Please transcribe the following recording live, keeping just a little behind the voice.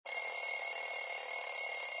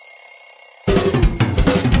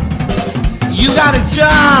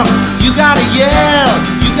You gotta yell,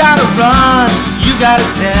 you gotta run, you gotta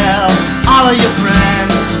tell all of your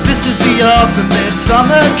friends this is the ultimate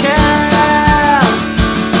summer camp.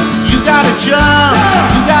 You gotta jump,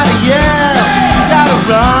 you gotta yell, you gotta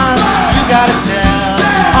run, you gotta tell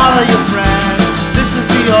all of your friends this is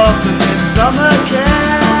the ultimate summer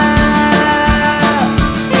camp.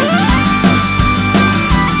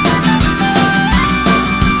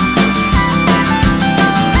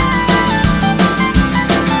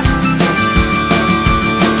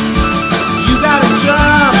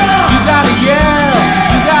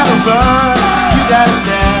 Run, you gotta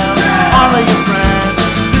tell all of your friends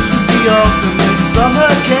this is the ultimate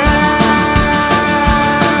summer camp.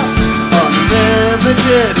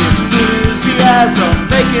 Unlimited enthusiasm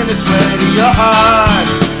making its way to your heart.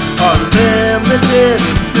 Unlimited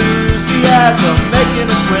enthusiasm making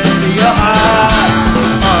its way to your heart.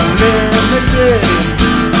 Unlimited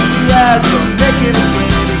enthusiasm making its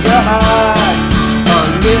way to your heart.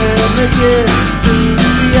 Unlimited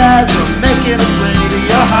enthusiasm making its way to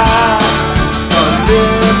your heart.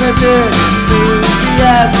 Unlimited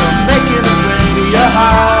enthusiasm making its way to your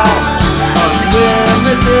heart.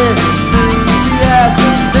 Unlimited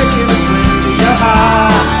enthusiasm making its way to your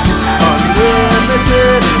heart.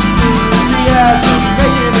 Unlimited enthusiasm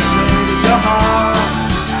making its way to your heart.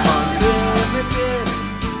 Unlimited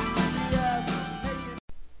enthusiasm making.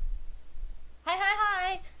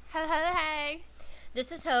 Hi.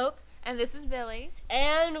 This is Hope. And this is Billie.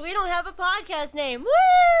 And we don't have a podcast name. Woo!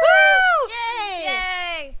 Woo!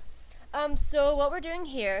 Yay! So what we're doing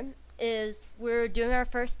here is we're doing our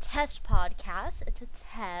first test podcast. It's a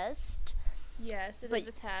test. Yes, it is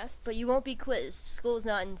a test. But you won't be quizzed. School's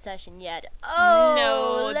not in session yet. Oh,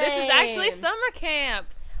 no, lame. This is actually summer camp.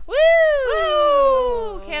 Woo!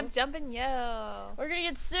 Woo! Camp Jumpin' Yo. We're gonna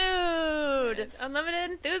get sued.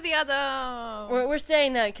 Unlimited Enthusiasm. We're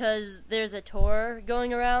saying that because there's a tour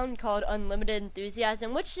going around called Unlimited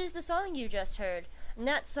Enthusiasm, which is the song you just heard. And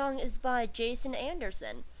that song is by Jason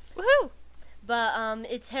Anderson. Woohoo! But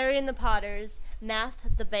it's Harry and the Potters, Math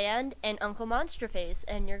the Band, and Uncle Monsterface.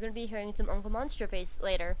 And you're going to be hearing some Uncle Monsterface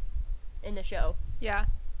later in the show. Yeah.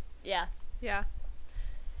 Yeah.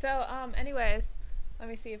 So, anyways, let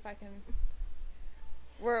me see if I can...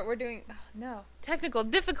 We're doing... Oh, no. Technical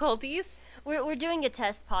difficulties. We're doing a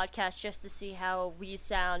test podcast just to see how we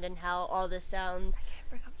sound and how all this sounds. I can't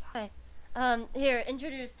bring up time. Okay. Here,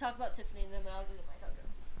 talk about Tiffany, and then I'll do my thunder.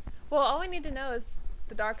 Well, all we need to know is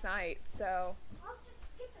The Dark Knight, so... I'll just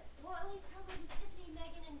skip it. Well, at least tell them Tiffany,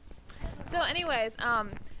 Megan, and... So, anyways,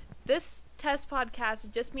 this test podcast is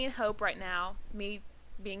just me and Hope right now. Me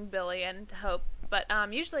being Billie and Hope. But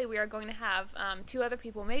usually we are going to have 2 other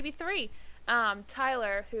people, maybe 3.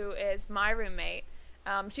 Tyler, who is my roommate.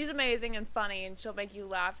 She's amazing and funny, and she'll make you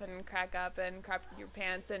laugh and crack up and crap your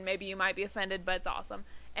pants, and maybe you might be offended, but it's awesome.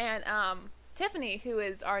 And Tiffany, who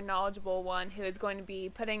is our knowledgeable one, who is going to be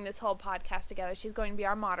putting this whole podcast together. She's going to be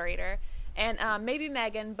our moderator. And maybe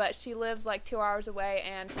Megan, but she lives like 2 hours away,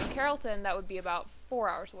 and from Carrollton, that would be about 4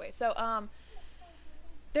 hours away. So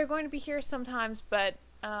they're going to be here sometimes, but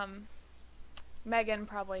Megan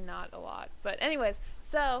probably not a lot. But anyways,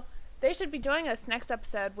 so they should be joining us next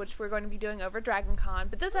episode, which we're going to be doing over Dragon Con.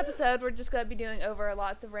 But this episode, we're just going to be doing over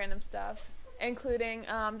lots of random stuff, including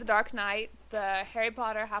The Dark Knight, the Harry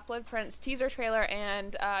Potter Half-Blood Prince teaser trailer,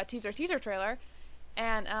 and teaser trailer.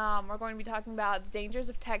 And we're going to be talking about the dangers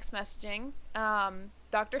of text messaging,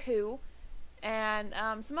 Doctor Who, and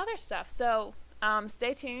some other stuff. So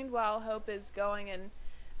stay tuned while Hope is going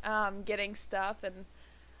and getting stuff, and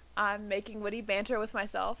I'm making witty banter with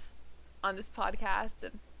myself on this podcast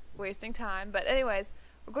and wasting time. But anyways,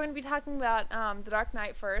 we're going to be talking about The Dark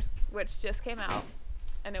Knight first, which just came out,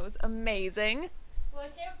 and it was amazing. Well, I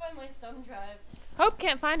can't find my thumb drive. Hope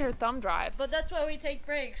can't find her thumb drive. But that's why we take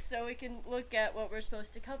breaks, so we can look at what we're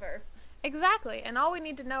supposed to cover. Exactly, and all we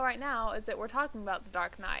need to know right now is that we're talking about The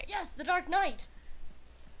Dark Knight. Yes, The Dark Knight!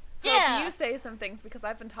 Hope, Yeah! you say some things, because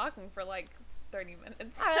I've been talking for like 30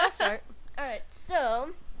 minutes. Alright, I'll start. Alright,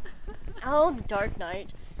 so... Oh, The Dark Knight.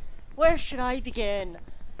 Where should I begin?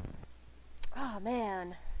 Oh,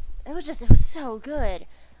 man. It was so good.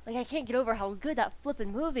 Like, I can't get over how good that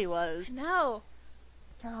flippin' movie was. No.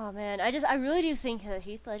 Oh, man. I really do think that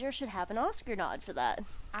Heath Ledger should have an Oscar nod for that.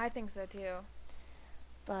 I think so, too.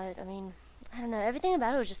 But, I mean, I don't know. Everything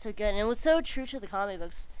about it was just so good. And it was so true to the comic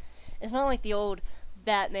books. It's not like the old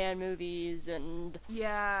Batman movies and...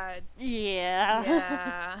 Yeah.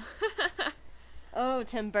 Yeah. Oh,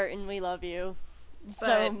 Tim Burton, we love you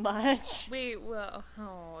so much.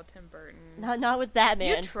 Oh, Tim Burton. Not with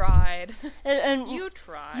Batman. You tried. And you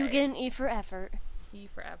tried. You get an E for effort. He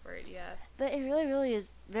for effort, yes. But it really, really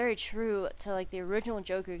is very true to, like, the original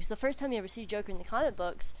Joker, because the first time you ever see Joker in the comic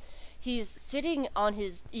books, he's sitting on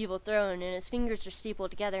his evil throne, and his fingers are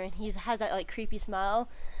stapled together, and he has that, like, creepy smile,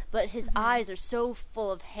 but his eyes are so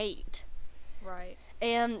full of hate. Right.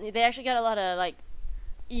 And they actually got a lot of, like,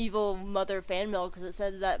 evil mother fan mail, because it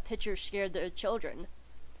said that picture scared their children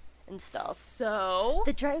and stuff. So?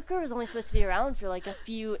 The Joker was only supposed to be around for, like, a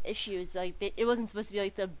few issues. Like, it wasn't supposed to be,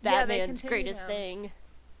 like, the Batman's greatest thing.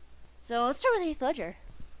 So, let's start with Heath Ledger.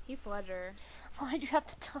 Heath Ledger. Why'd you have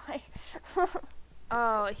to die?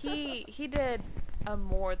 Oh, he did a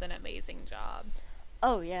more than amazing job.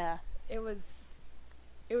 Oh, yeah. It was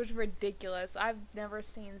ridiculous. I've never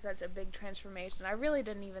seen such a big transformation. I really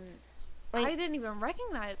didn't even... Like, I didn't even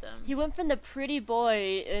recognize him. He went from the pretty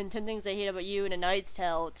boy in 10 Things I Hate About You and A Knight's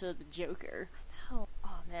Tale to the Joker. No.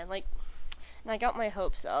 Oh, man, like, and I got my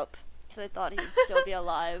hopes up, because I thought he'd still be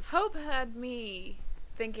alive. Hope had me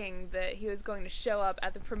thinking that he was going to show up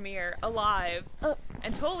at the premiere alive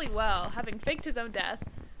and totally well, having faked his own death.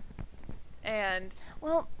 And...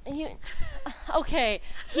 Well, okay,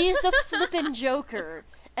 he's the flippin' Joker,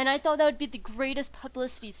 and I thought that would be the greatest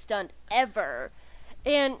publicity stunt ever.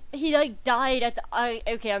 And he, like, died at the...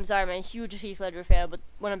 okay, I'm sorry, I'm a huge Heath Ledger fan, but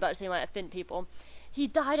what I'm about to say might offend people. He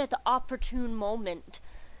died at the opportune moment.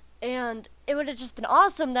 And it would have just been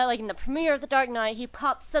awesome that, like, in the premiere of The Dark Knight, he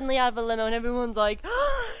pops suddenly out of a limo and everyone's like,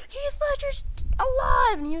 oh, Heath Ledger's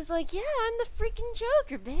alive! And he was like, yeah, I'm the freaking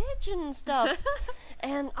Joker, bitch, and stuff.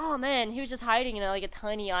 And, oh, man, he was just hiding in, like, a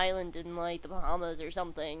tiny island in, like, the Bahamas or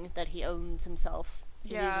something that he owns himself.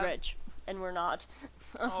 Because he's rich. And we're not.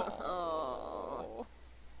 Oh.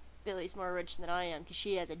 Billie's more rich than I am because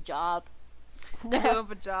she has a job. I do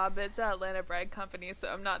have a job. It's an Atlanta bread company,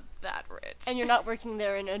 so I'm not that rich. And you're not working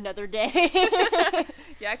there in another day.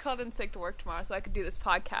 Yeah, I called in sick to work tomorrow so I could do this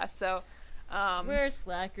podcast. So we're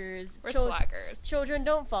slackers. We're slackers. Children,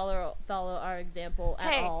 don't follow our example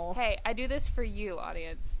at all. Hey, I do this for you,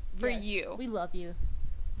 audience. For you. We love you.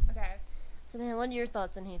 Okay. So, man, what are your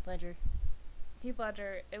thoughts on Heath Ledger? Heath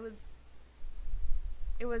Ledger, it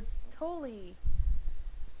was totally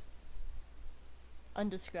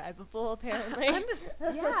undescribable, apparently.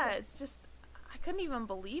 Yeah, it's just, I couldn't even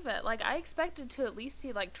believe it. Like, I expected to at least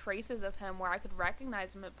see, like, traces of him where I could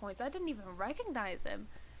recognize him at points. I didn't even recognize him.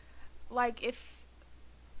 Like, if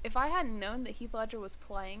I hadn't known that Heath Ledger was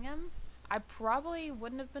playing him, I probably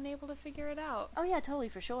wouldn't have been able to figure it out. Oh, yeah, totally,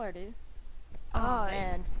 for sure, dude. Oh,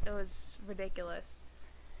 man. It was ridiculous.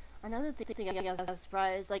 Another thing I was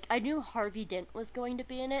surprised, like, I knew Harvey Dent was going to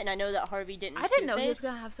be in it, and I know that Harvey Dent is I didn't know Two-Face. he was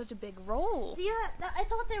going to have such a big role. See, yeah, I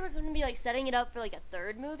thought they were going to be, like, setting it up for, like, a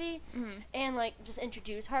third movie, and, like, just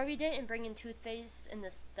introduce Harvey Dent and bring in Two-Face in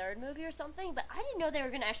this third movie or something, but I didn't know they were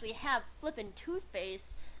going to actually have flippin'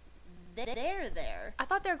 Two-Face there. I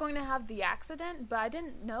thought they were going to have the accident, but I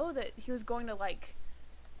didn't know that he was going to, like,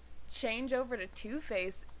 change over to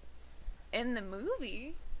Two-Face in the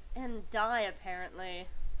movie. And die, apparently.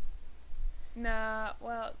 Nah,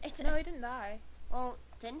 well, no, he didn't die. Well,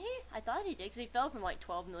 didn't he? I thought he did, because he fell from, like,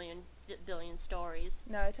 12 billion stories.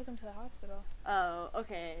 No, I took him to the hospital. Oh,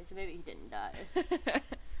 okay, so maybe he didn't die.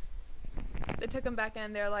 They took him back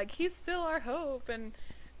in, they're like, he's still our hope, and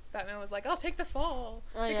Batman was like, I'll take the fall,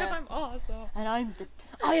 because I'm awesome. And I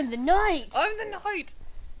am the Knight! I'm the Knight!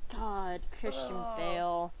 God, Christian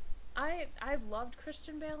Bale. I loved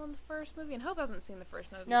Christian Bale in the first movie, and Hope hasn't seen the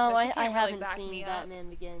first movie, no, so she can't I really haven't back seen me Batman up.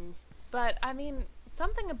 Begins. But, I mean,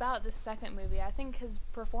 something about this second movie, I think his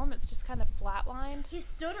performance just kind of flatlined. He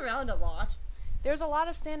stood around a lot. There was a lot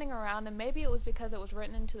of standing around, and maybe it was because it was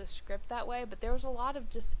written into the script that way, but there was a lot of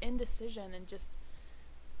just indecision and just...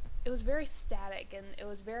 It was very static, and it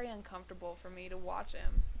was very uncomfortable for me to watch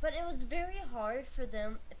him. But it was very hard for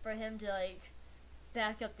him to, like,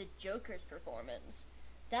 back up the Joker's performance.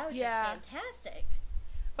 That was just fantastic.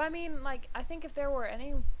 But I mean, like, I think if there were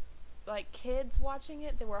any, like, kids watching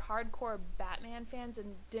it that were hardcore Batman fans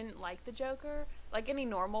and didn't like the Joker, like any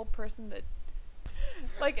normal person that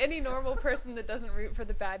doesn't root for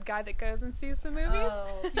the bad guy that goes and sees the movies.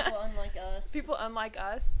 Oh, people unlike us. People unlike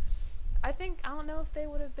us. I don't know if they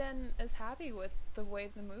would have been as happy with the way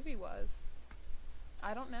the movie was.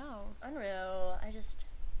 I don't know. I don't know.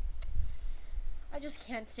 I just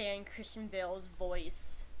can't stand Christian Bale's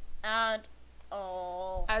voice at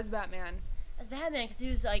all. As Batman. As Batman, because he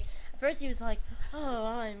was like, at first he was like, oh,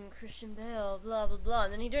 I'm Christian Bale, blah, blah, blah.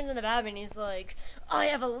 And then he turns into Batman and he's like, I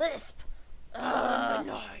have a lisp. I'm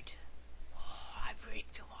the Knight. I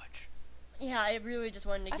breathe too much. Yeah, I really just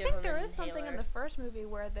wanted to give him I think there an is something in inhaler. the first movie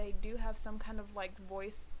where they do have some kind of, like,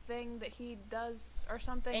 voice thing that he does or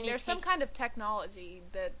something. And There's some kind of technology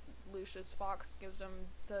that Lucius Fox gives him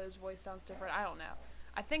so his voice sounds different. I don't know.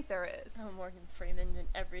 I think there is. Oh, Morgan Freeman and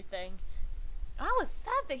everything. I was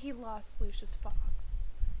sad that he lost Lucius Fox.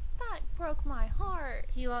 That broke my heart.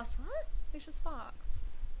 He lost what? Lucius Fox.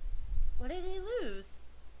 What did he lose?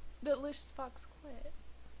 That Lucius Fox quit.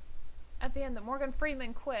 At the end, that Morgan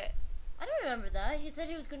Freeman quit. I don't remember that. He said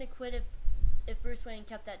he was going to quit if Bruce Wayne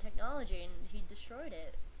kept that technology, and he destroyed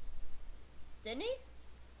it. Didn't he?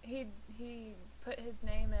 He put his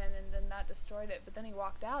name in, and then that destroyed it. But then he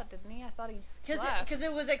walked out, didn't he? I thought he left. Because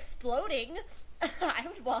it was exploding. I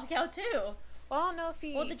would walk out too. Well, I don't know if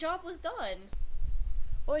he... Well, the job was done.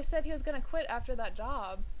 Well, he said he was going to quit after that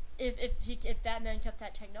job. If Batman kept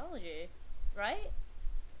that technology, right?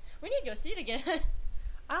 We need to go see it again.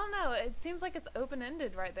 I don't know. It seems like it's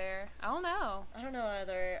open-ended right there. I don't know. I don't know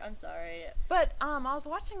either. I'm sorry. But I was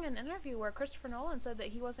watching an interview where Christopher Nolan said that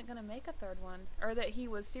he wasn't going to make a third one, or that he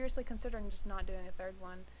was seriously considering just not doing a third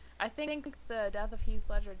one. I think the death of Heath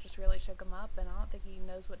Ledger just really shook him up, and I don't think he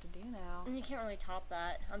knows what to do now. And you can't really top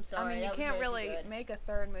that. I'm sorry. I mean, you that can't was really good. make a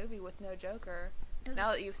third movie with no Joker.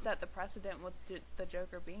 Now that you've set the precedent with the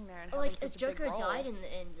Joker being there and having Like, such if a big Joker role. died in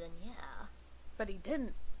the end, then yeah. But he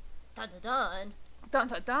didn't. Dun dun dun. Dun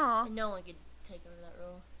dun dun. And no one could take over that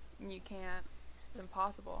role. You can't. It's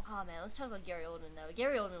impossible. Oh man, let's talk about Gary Oldman though.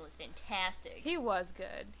 Gary Oldman was fantastic. He was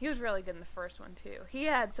good. He was really good in the first one too. He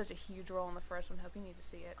had such a huge role in the first one. Hope you need to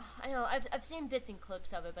see it. I know. I've seen bits and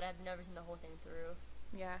clips of it, but I've never seen the whole thing through.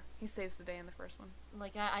 Yeah, he saves the day in the first one.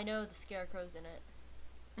 Like I know the Scarecrow's in it.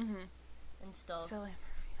 Mm-hmm. And stuff. Cillian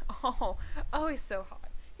Murphy. Oh, he's so hot.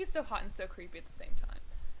 He's so hot and so creepy at the same time.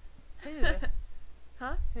 Who?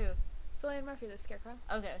 Huh? Who? Cillian Murphy, the Scarecrow.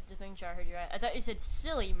 Okay, just making sure I heard you right. I thought you said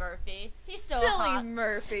Silly Murphy. He's so Silly hot.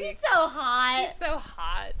 Murphy. He's so hot. He's so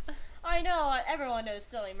hot. I know. Everyone knows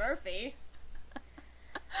Silly Murphy.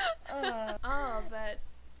 But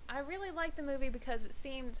I really liked the movie because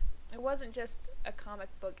it wasn't just a comic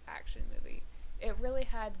book action movie. It really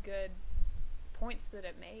had good points that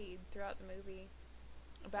it made throughout the movie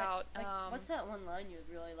about what's that one line you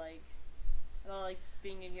would really like about like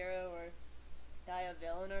being a hero or die a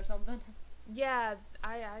villain or something? Yeah,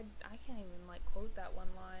 I can't even like quote that one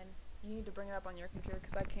line. You need to bring it up on your computer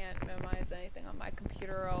because I can't memorize anything on my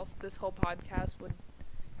computer, or else this whole podcast would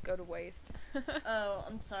go to waste. Oh,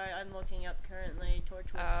 I'm sorry. I'm looking up currently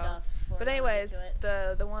Torchwood stuff. But anyways,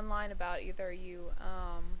 the one line about either you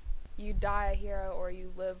die a hero or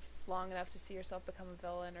you live long enough to see yourself become a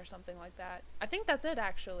villain or something like that. I think that's it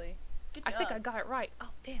actually. Good I think job. I got it right. Oh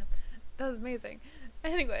damn, that was amazing.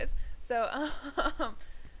 Anyways, so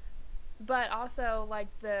but also like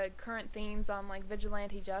the current themes on like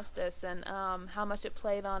vigilante justice and how much it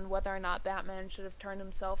played on whether or not Batman should have turned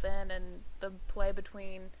himself in, and the play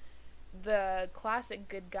between the classic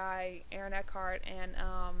good guy Aaron Eckhart and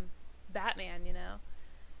Batman, you know,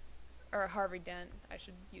 or Harvey Dent, I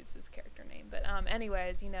should use his character name, but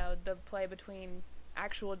anyways, you know, the play between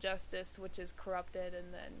actual justice, which is corrupted,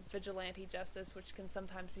 and then vigilante justice, which can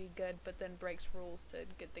sometimes be good but then breaks rules to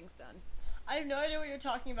get things done. I have no idea what you're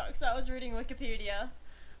talking about because I was reading Wikipedia.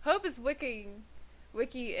 Hope is wikiing,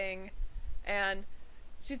 and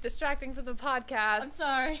she's distracting from the podcast. I'm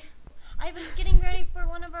sorry. I was getting ready for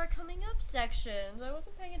one of our coming up sections. I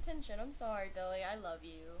wasn't paying attention. I'm sorry, Billie. I love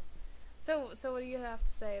you. So what do you have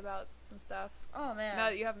to say about some stuff? Oh, man. Now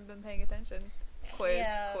that you haven't been paying attention. Quiz.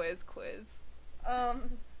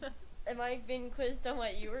 Am I being quizzed on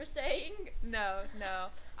what you were saying? No.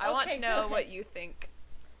 I want to know good. what you think.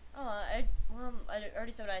 Oh, I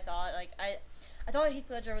already said what I thought. Like, I thought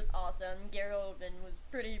Heath Ledger was awesome. Gary Oldman was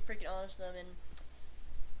pretty freaking awesome, and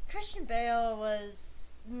Christian Bale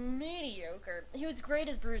was mediocre. He was great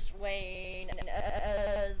as Bruce Wayne,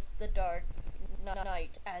 as the Dark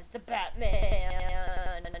Knight, as the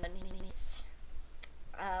Batman.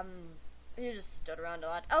 He just stood around a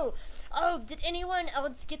lot. Oh! Did anyone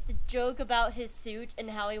else get the joke about his suit and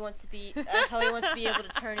how he wants to be able to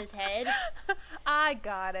turn his head? I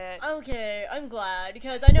got it. Okay, I'm glad,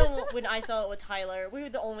 because I know when I saw it with Tyler, we were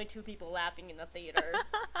the only two people laughing in the theater.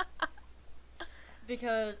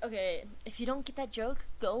 Because, okay, if you don't get that joke,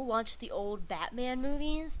 go watch the old Batman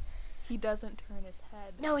movies. He doesn't turn his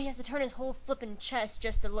head. No, he has to turn his whole flippin' chest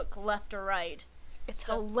just to look left or right. It's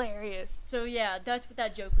hilarious. So yeah, that's what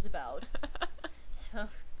that joke was about. So,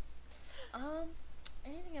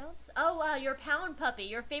 anything else? Oh, your pound puppy,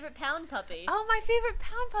 your favorite pound puppy. Oh, my favorite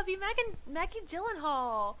pound puppy, Maggie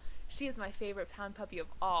Gyllenhaal. She is my favorite pound puppy of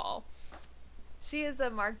all. She is a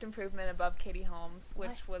marked improvement above Katie Holmes,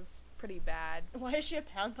 which was pretty bad. Why is she a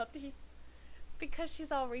pound puppy? Because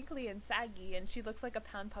she's all wrinkly and saggy, and she looks like a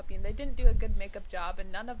pound puppy, and they didn't do a good makeup job,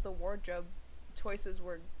 and none of the wardrobe choices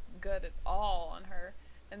were good at all on her,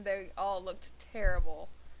 and they all looked terrible.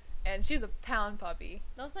 And she's a pound puppy.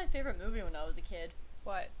 That was my favorite movie when I was a kid.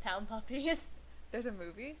 What? Pound Puppies. There's a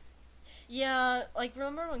movie? Yeah, like,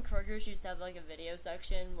 remember when Kroger's used to have, like, a video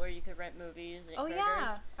section where you could rent movies at Kroger's?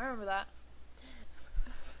 Yeah, I remember that.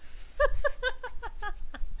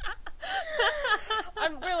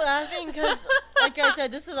 We're laughing because, like I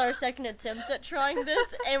said, this is our second attempt at trying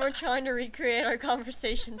this, and we're trying to recreate our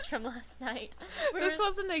conversations from last night. This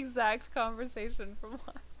was an exact conversation from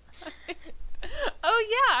last night. Oh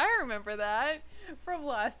yeah, I remember that from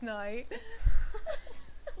last night.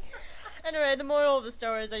 Anyway, the moral of the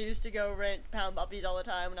story is I used to go rent Pound Puppies all the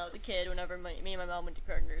time when I was a kid, whenever me and my mom went to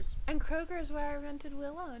Kroger's. And Kroger's where I rented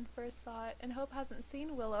Willow and first saw it, and Hope hasn't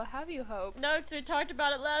seen Willow. Have you, Hope? No, because we talked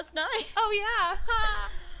about it last night. Oh yeah.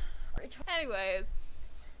 Anyways.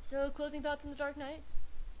 So, closing thoughts on The Dark Knight?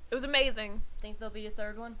 It was amazing. Think there'll be a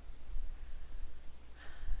third one?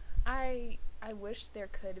 I wish there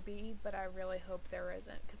could be, but I really hope there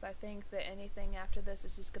isn't, because I think that anything after this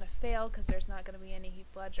is just going to fail, because there's not going to be any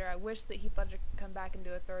Heath Ledger. I wish that Heath Ledger could come back and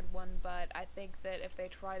do a third one, but I think that if they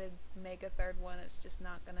try to make a third one, it's just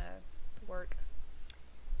not going to work.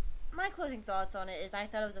 My closing thoughts on it is I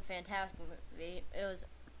thought it was a fantastic movie. It was,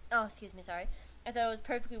 I thought it was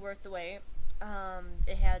perfectly worth the wait.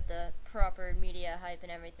 It had the proper media hype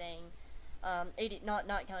and everything.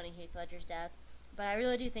 Not counting Heath Ledger's death. But I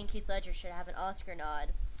really do think Heath Ledger should have an Oscar nod.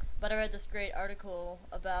 But I read this great article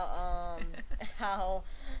about how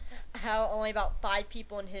only about 5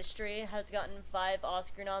 people in history has gotten 5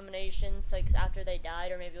 Oscar nominations, like, after they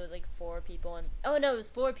died, or maybe it was like 4 people. Oh no, it was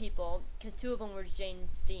 4 people, because 2 of them were Jane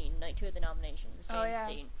Steen. Like, 2 of the nominations was Jane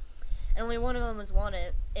Steen, and only 1 of them was won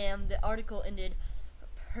it. And the article ended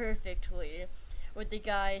perfectly with the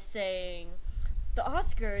guy saying, "The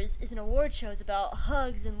Oscars is an award show about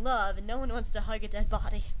hugs and love, and no one wants to hug a dead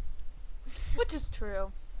body." Which is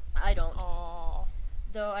true. I don't. Aww.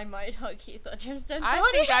 Though I might hug Heath Ledger's dead body.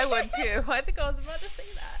 I think I would too. I think I was about to say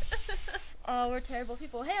that. Oh, we're terrible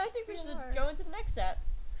people. Hey, I think we should are. go into the next set.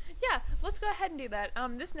 Yeah, let's go ahead and do that.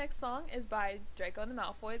 This next song is by Draco and the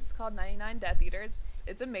Malfoys. It's called 99 Deatheaters.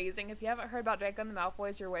 It's amazing. If you haven't heard about Draco and the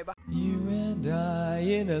Malfoys, you're way behind. You and I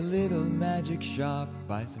in a little magic shop,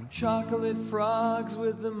 buy some chocolate frogs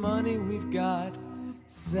with the money we've got.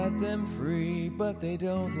 Set them free, but they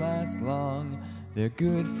don't last long. They're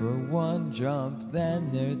good for one jump,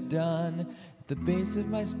 then they're done. At the base of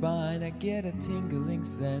my spine I get a tingling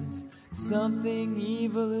sense. Something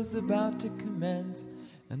evil is about to commence.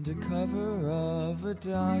 Under cover of a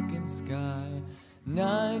darkened sky,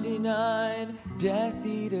 99 Death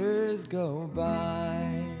Eaters go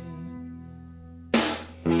by.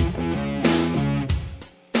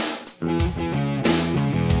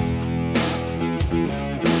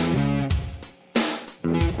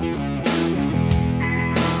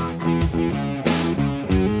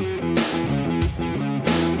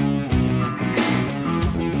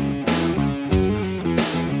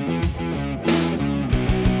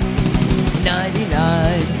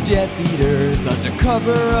 99 Death Eaters under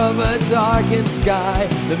cover of a darkened sky.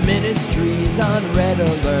 The ministry's on red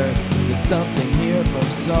alert. There's something here from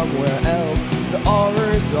somewhere else. The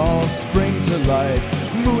horrors all spring to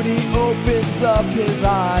life. Moody opens up his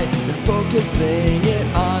eye and focusing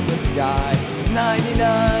it on the sky. As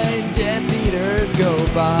 99 Death Eaters go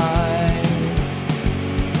by.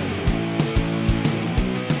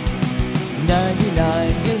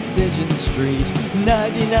 99 Decision Street,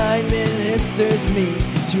 99 ministers meet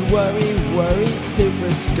to worry,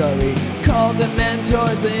 super scurry. Call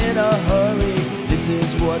Dementors in a hurry. This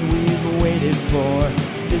is what we've waited for.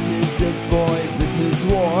 This is it, boys, this is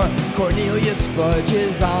war. Cornelius Fudge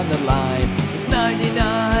is on the line as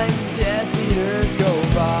 99 Death Eaters go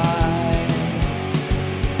by.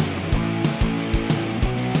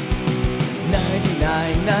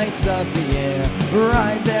 99 Knights of the Air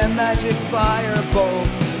ride their magic fire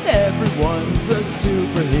bolts. Everyone's a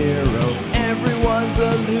superhero, everyone's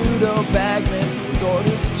a Ludo Bagman with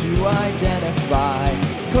orders to identify,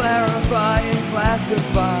 clarify and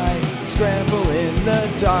classify, scramble in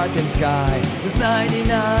the darkened sky as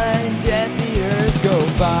 99 Death Eaters go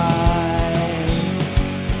by.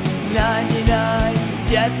 99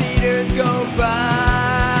 Death Eaters go by.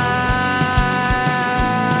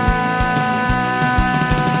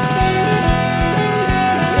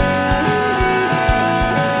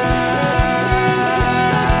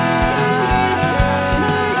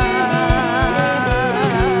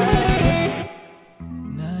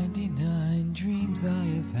 99 dreams I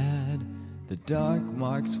have had, the dark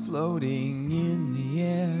marks floating in the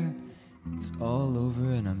air. It's all over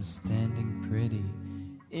and I'm standing pretty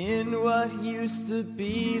In what used to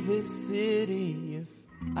be this city, if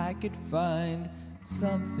I could find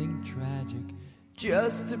something tragic,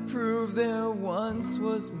 just to prove there once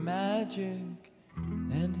was magic.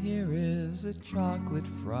 And here is a chocolate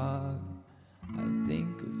frog. I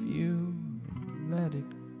think of you and let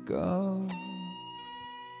it go.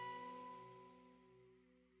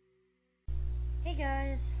 Hey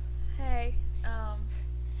guys. Hey,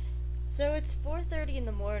 So it's 4:30 in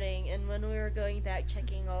the morning, and when we were going back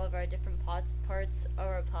checking all of our different parts of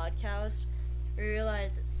our podcast, we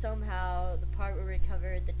realized that somehow the part where we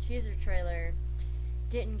covered the teaser trailer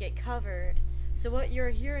didn't get covered. So what you're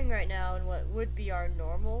hearing right now, and what would be our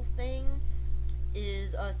normal thing,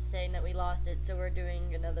 is us saying that we lost it, so we're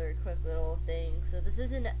doing another quick little thing. So this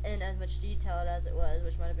isn't in as much detail as it was,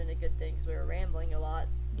 which might have been a good thing, because we were rambling a lot.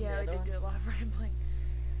 yeah, we did do a lot of rambling.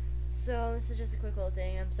 So this is just a quick little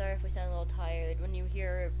thing. I'm sorry if we sound a little tired. When you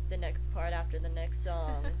hear the next part after the next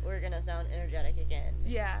song, we're gonna sound energetic again.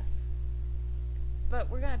 Yeah. But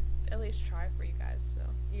we're gonna at least try for you guys, so.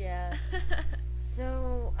 Yeah.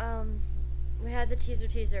 So, we had the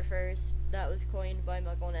teaser first. That was coined by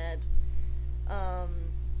MuggleNet.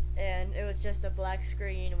 And it was just a black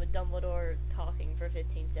screen with Dumbledore talking for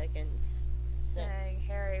 15 seconds. Saying,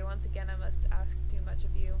 Harry, once again I must ask too much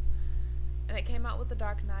of you. And it came out with The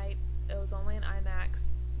Dark Knight. It was only an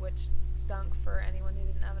IMAX, which stunk for anyone who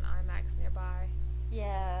didn't have an IMAX nearby.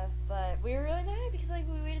 Yeah, but we were really mad because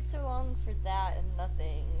we waited so long for that and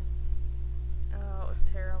nothing. Oh, it was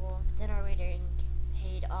terrible. Then our waiting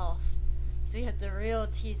paid off. So we had the real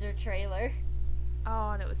teaser trailer. Oh,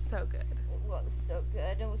 and it was so good. It was so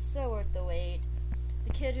good. It was so worth the wait.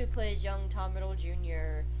 The kid who plays young Tom Riddle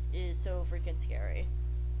Jr. is so freaking scary.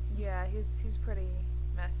 Yeah, he's pretty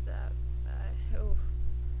messed up.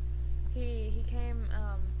 He came,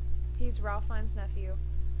 he's Ralph Fiennes' nephew,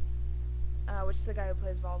 which is the guy who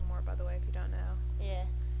plays Voldemort, by the way, if you don't know. Yeah.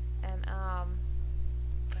 And,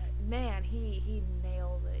 man, he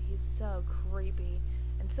nails it. He's so creepy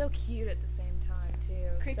and so cute at the same time,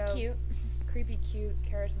 too. Cute. Creepy, cute,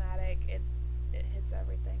 charismatic. It hits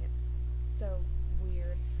everything. It's so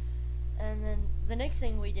weird. And then the next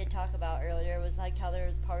thing we did talk about earlier was like how there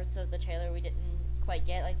was parts of the trailer we didn't quite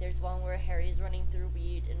get. Like there's one where Harry's running through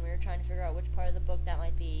wheat and we were trying to figure out which part of the book that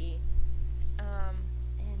might be.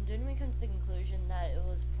 And didn't we come to the conclusion that it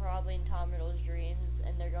was probably in Tom Riddle's dreams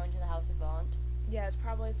and they're going to the House of Gaunt? Yeah, it's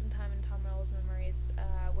probably sometime in Tom Riddle's memories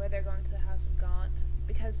where they're going to the House of Gaunt,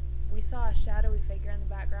 because we saw a shadowy figure in the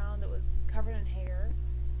background that was covered in hair.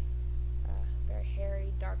 Very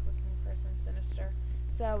hairy, dark-looking person, sinister.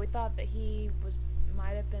 So we thought that he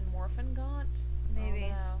might have been Morphin Gaunt. Maybe. Oh,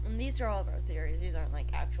 no. And these are all of our theories. These aren't like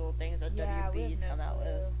actual things that WB's come out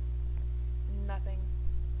with. Nothing.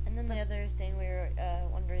 And then the other thing we were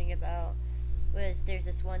wondering about was there's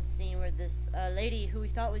this one scene where this lady who we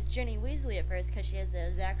thought was Ginny Weasley at first because she has the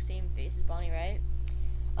exact same face as Bonnie Wright,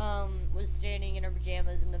 was standing in her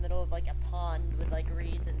pajamas in the middle of like a pond with like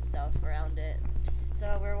reeds and stuff around it.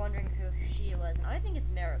 So we were wondering who she was, and I think it's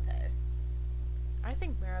Marape. I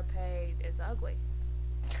think Marape is ugly.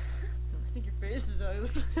 I think your face is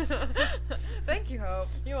ugly. Thank you, Hope.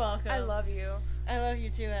 You're welcome. I love you. I love you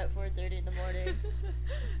too at 4:30 in the morning.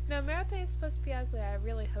 No, Marape is supposed to be ugly. I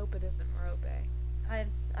really hope it isn't Marape.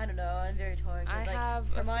 I don't know. I'm very torn. I Cause, like,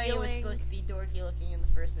 have a Hermione was feeling- supposed to be dorky looking in the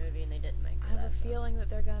first movie, and they didn't make her I have that, a so. feeling that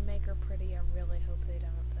they're gonna make her pretty. I really hope they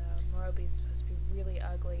don't, though. Morobe is supposed to be really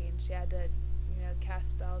ugly, and she had to, cast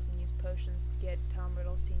spells and use potions to get Tom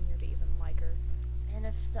Riddle Sr. to even like her. And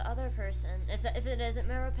if the other person, if it isn't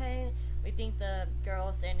Marape, we think the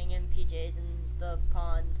girl standing in PJs in the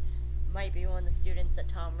pond might be one of the students that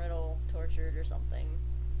Tom Riddle tortured or something.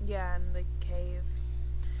 Yeah, in the cave.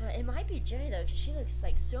 But it might be Ginny though, because she looks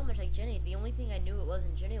like so much like Ginny. The only thing I knew it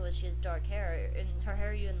wasn't Ginny was she has dark hair, and her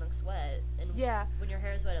hair even looks wet. And Yeah. when your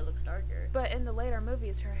hair is wet, it looks darker. But in the later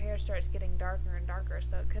movies, her hair starts getting darker and darker,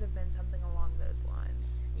 so it could have been something along those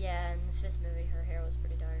lines. Yeah, in the fifth movie, her hair was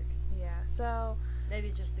pretty dark. Yeah, so, Maybe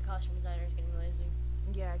it's just the costume designers getting lazy.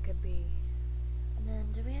 yeah, it could be. And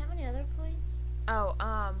then, do we have any other points? Oh,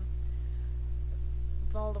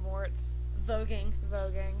 Voldemort's Voguing.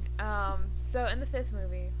 So in the fifth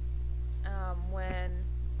movie, when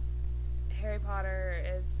Harry Potter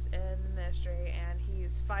is in the Ministry and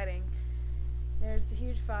he's fighting, there's a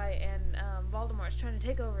huge fight, and Voldemort's trying to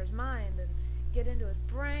take over his mind and get into his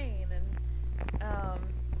brain, and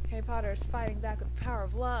Harry Potter's fighting back with the power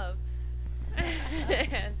of love,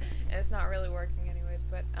 and it's not really working anyways,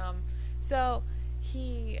 but so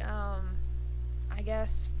he I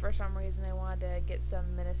guess for some reason they wanted to get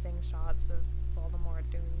some menacing shots of Voldemort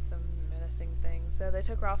doing some menacing embarrassing thing. So they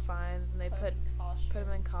took Ralph Fiennes and they put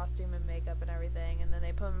him in costume and makeup and everything, and then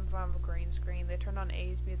they put him in front of a green screen. They turned on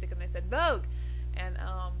A's music and they said Vogue, and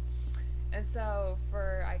so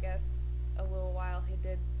for I guess a little while he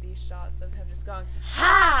did these shots of him just going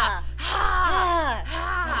Ha! Ha!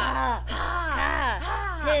 Ha!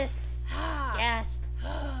 Ha! Hiss! Gasp!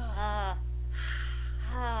 Ha!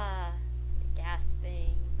 Ha!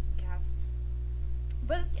 Gasping. Gasp.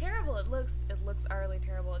 But it's terrible. It looks utterly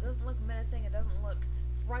terrible. It doesn't look menacing. It doesn't look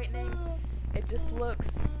frightening. It just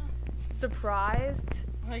looks surprised.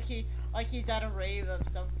 Like he's at a rave of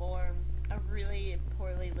some form. A really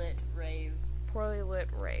poorly lit rave. Poorly lit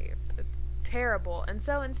rave. It's terrible. And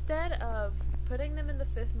so instead of putting them in the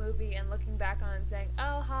 5th movie and looking back on it and saying,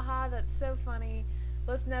 oh, haha, that's so funny,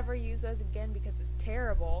 let's never use those again because it's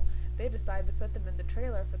terrible, they decided to put them in the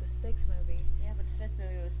trailer for the 6th movie. Yeah, but the 5th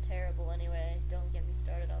movie was terrible anyway. Don't get me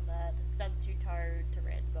started on that, because I'm too tired to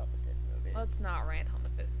rant about the 5th movie. Let's not rant on the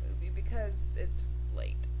 5th movie because it's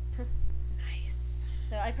late. Nice.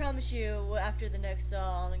 So I promise you, after the next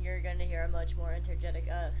song, you're going to hear a much more energetic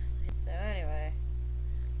us. So anyway,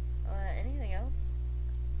 anything else?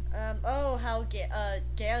 How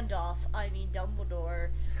Dumbledore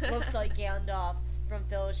looks like Gandalf from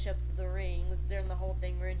Fellowship of the Rings during the whole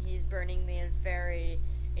thing when he's burning the Inferi,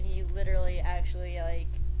 and he literally actually, like,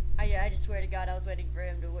 I just swear to God, I was waiting for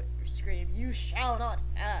him to scream, "You shall not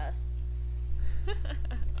pass!"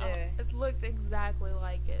 So, it looked exactly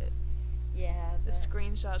like it. Yeah, The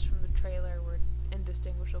screenshots from the trailer were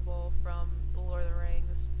indistinguishable from The Lord of the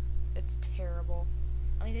Rings. It's terrible.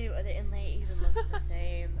 I mean, they even look the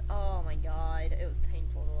same. Oh my God, it was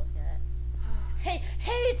painful to look at. Hey,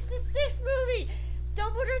 it's the 6th movie!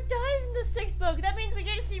 Dumbledore dies in the 6th book. That means we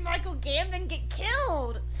get to see Michael Gambon get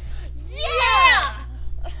killed. Yeah!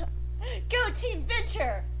 Go Team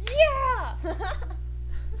Venture! Yeah!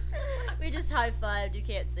 We just high-fived. You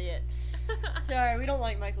can't see it. Sorry, we don't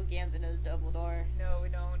like Michael Gambon as Dumbledore. No, we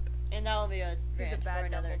don't. And that'll be a He's a rant for bad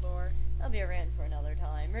another. Dumbledore. That'll be a rant for another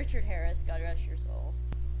time. Richard Harris, God rest your soul.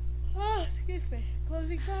 Oh, excuse me.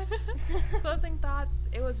 Closing thoughts. Closing thoughts.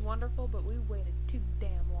 It was wonderful, but we waited too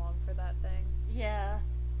damn long for that thing. Yeah,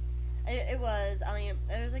 it was. I mean,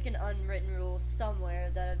 there was like an unwritten rule somewhere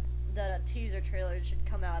that a teaser trailer should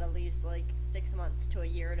come out at least like 6 months to a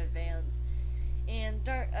year in advance. And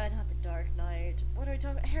not the Dark Knight. What are we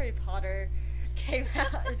talking about? Harry Potter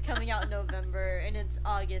is coming out in November, and it's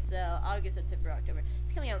August, September, October.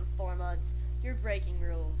 It's coming out in 4 months. You're breaking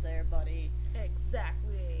rules there, buddy.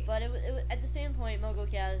 Exactly. But it was at the same point,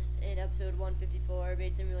 MoguLcast in episode 154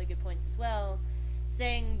 made some really good points as well,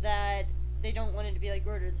 saying that they don't want it to be like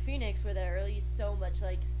Order of the Phoenix, where they release so much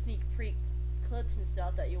like sneak peek clips and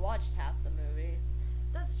stuff that you watched half the movie.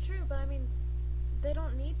 That's true, but I mean, they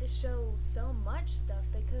don't need to show so much stuff.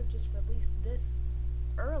 They could have just released this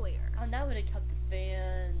earlier. And that would have kept the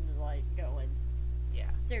fans like going.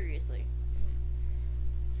 Yeah. Seriously.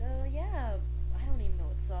 So yeah, I don't even know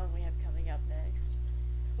what song we have coming up next.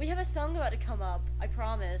 We have a song about to come up, I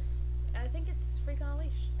promise. I think it's Freak on a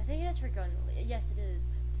Leash. I think it is Freak on a Leash. Yes, it is.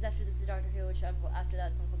 Because after this is Doctor Who, which after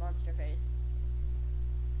that's Uncle Monster Face.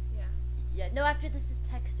 Yeah. Yeah, no, after this is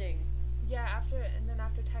Texting. Yeah, after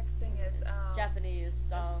Texting is Japanese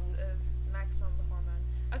songs. Is Maximum the Hormone.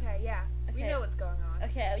 Okay, yeah. Okay. We know what's going on.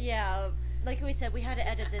 Okay, yeah. Like we said, we had to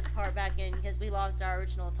edit this part back in because we lost our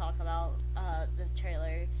original talk about the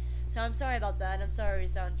trailer. So I'm sorry about that. I'm sorry we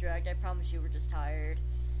sound dragged. I promise you we're just tired.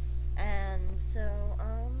 And so,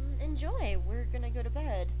 enjoy. We're gonna go to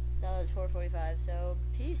bed. Now it's 4:45, so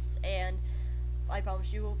peace. And I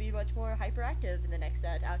promise you we'll be much more hyperactive in the next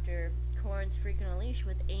set after Korn's Freaking on a Leash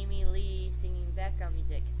with Amy Lee singing background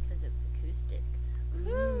music because it's acoustic.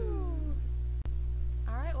 Ooh.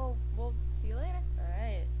 Alright, well, we'll see you later.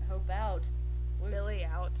 Alright, Hope out. Billie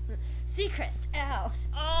out. Seacrest out.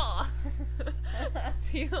 Oh!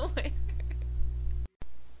 See you later.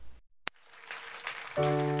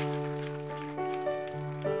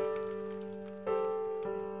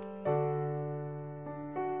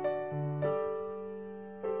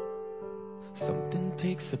 Something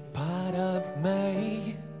takes a part of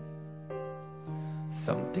me,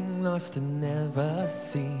 something lost and never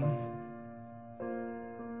seen.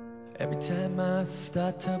 Every time I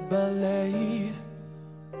start to believe,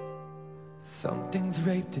 something's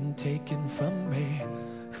raped and taken from me,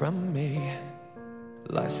 from me.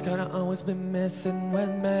 Life's gotta always be messing with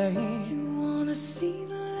me. You wanna see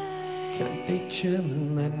the light? Can't they chill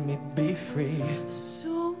and let me be free?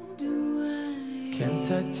 So do I.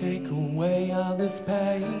 Can't I take away all this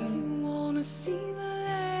pain? You wanna see the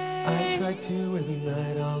light? I try to every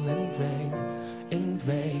night, all in vain, in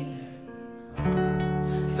vain.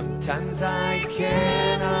 Sometimes Sometimes I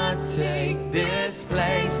cannot take this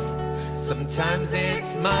place. Sometimes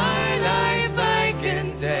it's my life I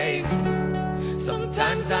can taste.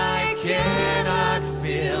 Sometimes I cannot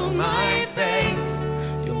feel my face.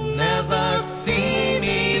 You'll never see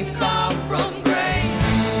me far from grace.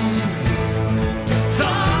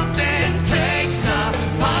 Something takes a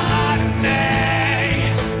part of me.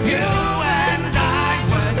 You and I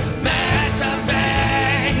were meant to be.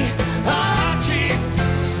 A cheap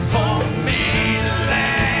for me to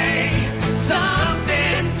lay.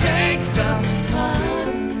 Something takes a part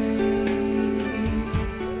of me.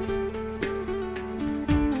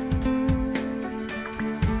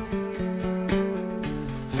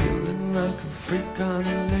 Feeling like a freak on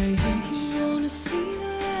a leash. Wanna see the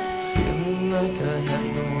light? Feeling like I have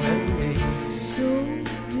no enemies. So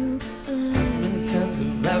do Many I.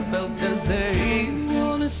 times have I felt disease.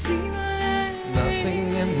 Wanna see the light?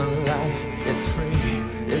 Nothing in my life is free,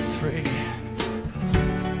 it's free.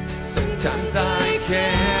 Sometimes I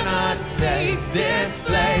cannot take this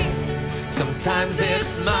place. Sometimes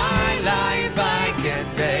it's my life I can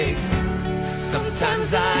taste.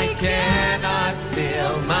 Sometimes I cannot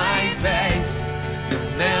feel my face.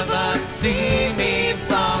 You'll never see me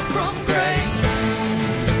fall from grace.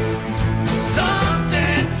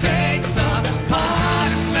 Something takes a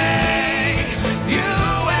part of me. You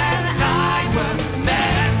and I were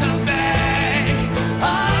meant to be.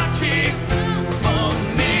 A cheap for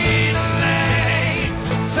me to lay.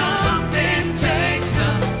 Something takes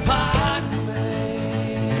a part of me.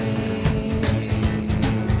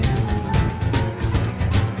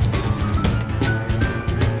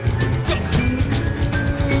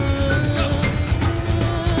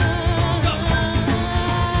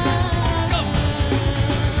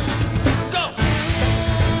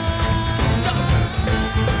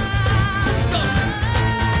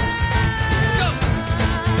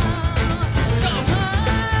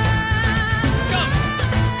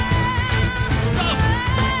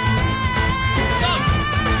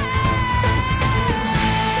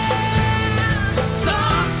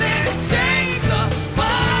 Something takes a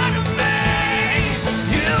part of me.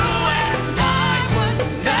 You and I were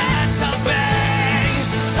meant to be.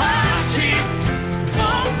 A cheap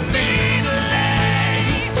for me to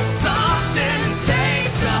lay. Something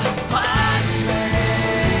takes a part of me.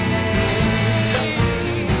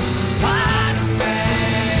 Part of me.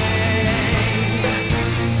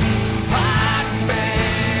 Part of me.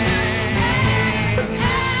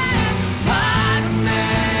 Part of me.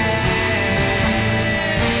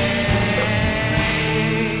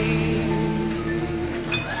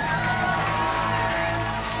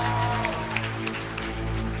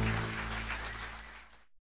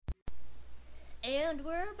 And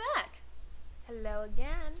we're back. Hello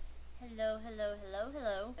again. Hello, hello, hello,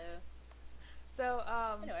 hello. So,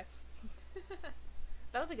 Anyway,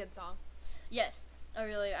 that was a good song. yes, I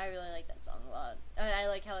really like that song a lot. I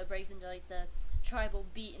like how it breaks into like the tribal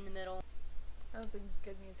beat in the middle. That was a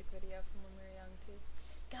good music video from when we were young too.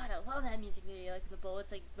 God, I love that music video. Like the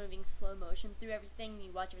bullets like moving slow motion through everything. And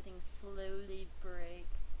you watch everything slowly break.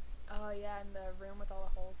 Oh yeah, in the room with all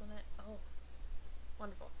the holes in it. Oh,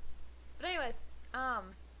 wonderful. But anyways,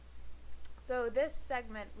 so this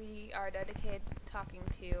segment we are dedicated to talking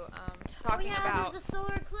Oh yeah, there about. was a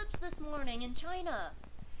solar eclipse this morning in China.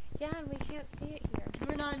 Yeah, and we can't see it here. 'Cause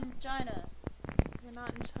we're not in China. We're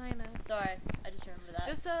not in China. Sorry, I just remember that.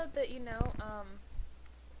 Just so that you know,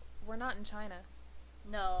 we're not in China.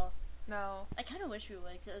 No. No. I kind of wish we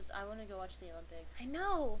would, because I want to go watch the Olympics. I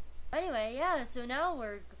know. Anyway, yeah, so now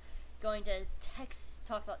we're going to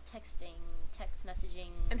talk about texting, text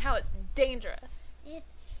messaging. And how it's dangerous.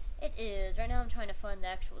 It is. Right now I'm trying to find the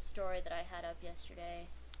actual story that I had up yesterday.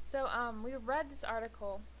 So, we read this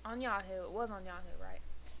article on Yahoo. It was on Yahoo, right?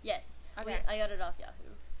 Yes. Okay. I got it off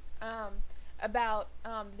Yahoo. About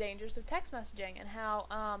the dangers of text messaging and how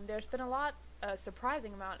there's been a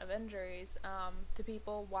surprising amount of injuries to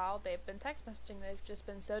people while they've been text messaging. They've just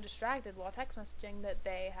been so distracted while text messaging that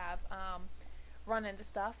they have run into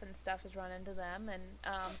stuff and stuff has run into them. And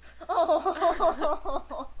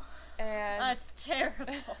Oh, and that's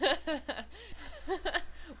terrible.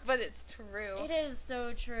 but it's true. It is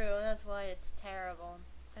so true, and that's why it's terrible.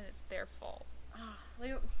 And it's their fault.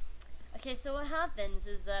 Okay, so what happens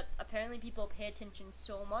is that apparently people pay attention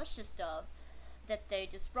so much to stuff that they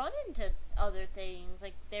just run into other things.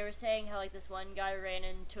 Like, they were saying how, like, this one guy ran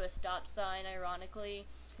into a stop sign, ironically,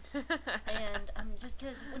 And just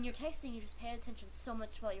because when you're texting, you just pay attention so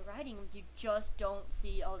much while you're writing, you just don't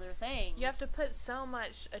see other things. You have to put so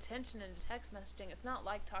much attention into text messaging. It's not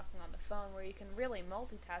like talking on the phone where you can really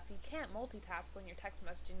multitask. You can't multitask when you're text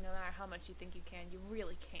messaging, no matter how much you think you can. You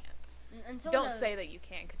really can't. And so Don't say that you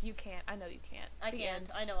can, because you can't. I know you can't. I The can't.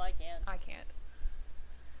 end. I know I can't. I can't.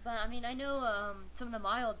 But, I mean, I know, some of the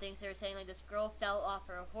mild things they were saying, like, this girl fell off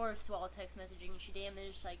her horse while text messaging, and she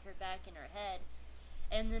damaged, like, her back and her head.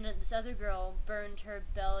 And then this other girl burned her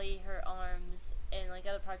belly, her arms, and, like,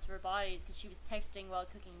 other parts of her body because she was texting while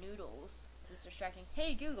cooking noodles. It's just distracting.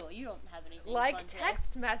 Hey, Google, you don't have anything Like fun today.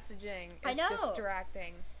 text messaging I is know.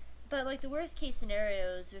 distracting. But, like, the worst case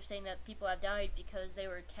scenarios are saying that people have died because they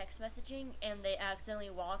were text messaging and they accidentally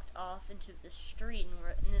walked off into the street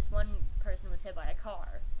and this one person was hit by a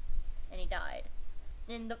car and he died.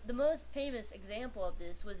 And the most famous example of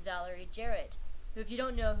this was Valerie Jarrett, who, if you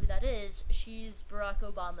don't know who that is, she's Barack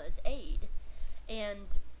Obama's aide. And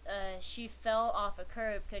she fell off a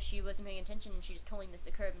curb because she wasn't paying attention and she just totally missed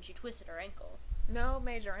the curb and she twisted her ankle. No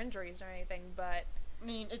major injuries or anything, but I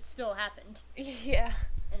mean, it still happened. yeah.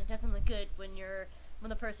 And it doesn't look good when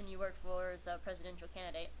the person you work for is a presidential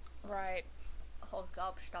candidate. Right. Oh,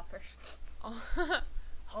 gobstoppers.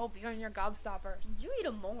 Hope you're in your gobstoppers. You eat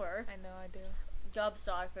them more. I know I do.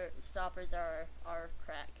 Stoppers are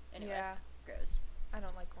crack. Anyway, Yeah. gross. I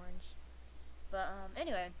don't like orange. But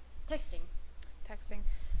anyway, texting. Texting.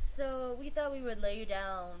 So we thought we would lay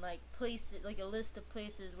down like places, like a list of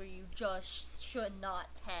places where you just should not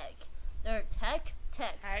text.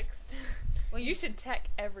 Text. Well, You should tech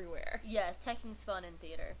everywhere. Yes, teching's fun in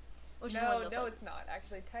theater. Which is one No, of the no, places. it's not.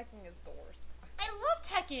 Actually, teching is the worst. I love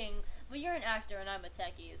teching, but you're an actor and I'm a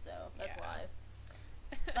techie, so that's Yeah.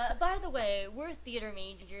 why. By the way, we're theater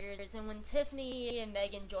majors, and when Tiffany and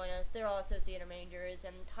Megan join us, they're also theater majors,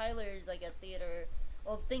 and Tyler's like a theater,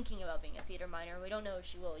 well, thinking about being a theater minor. We don't know if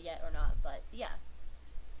she will yet or not, but yeah.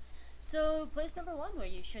 So, place number 1 where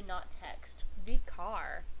you should not text. The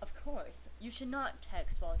car. Of course, you should not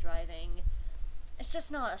text while driving. It's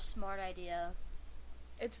just not a smart idea.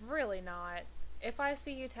 It's really not. If I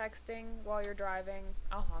see you texting while you're driving,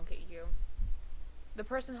 I'll honk at you. The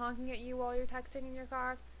person honking at you while you're texting in your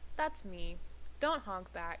car, that's me. Don't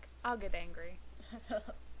honk back. I'll get angry.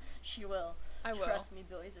 She will. I will. Trust me,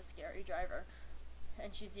 Billie's a scary driver.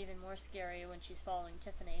 And she's even more scary when she's following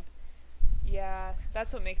Tiffany. Yeah,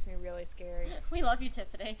 that's what makes me really scary. We love you,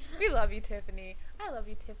 Tiffany. We love you, Tiffany. I love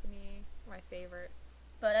you, Tiffany. You're my favorite.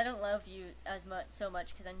 But I don't love you so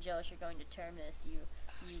much because I'm jealous you're going to Terminus, you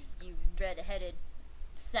red-headed,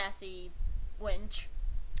 sassy wench.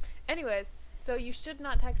 Anyways, so you should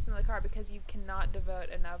not text in the car because you cannot devote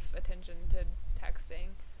enough attention to texting.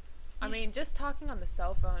 I mean, just talking on the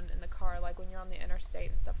cell phone in the car, like when you're on the interstate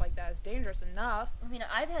and stuff like that, is dangerous enough. I mean,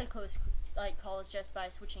 I've had close calls just by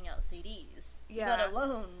switching out CDs. Yeah. Let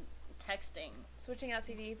alone texting. Switching out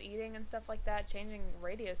CDs, eating and stuff like that, changing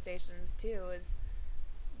radio stations too is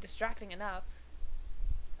distracting enough.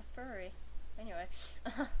 A furry. Anyway.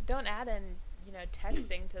 Don't add in,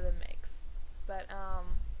 texting to the mix. But,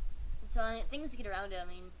 So, I mean, things to get around it, I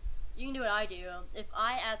mean, you can do what I do. If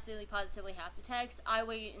I absolutely positively have to text, I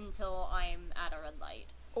wait until I'm at a red light.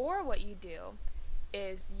 or what you do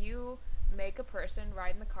is you make a person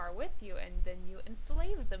ride in the car with you and then you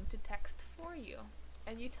enslave them to text for you.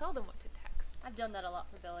 And you tell them what to text. I've done that a lot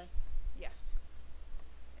for Billie. Yeah.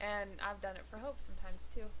 And I've done it for Hope sometimes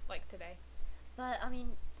too, like today. But, I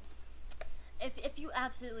mean, if you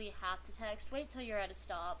absolutely have to text, wait till you're at a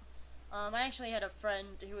stop. I actually had a friend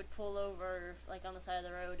who would pull over, like, on the side of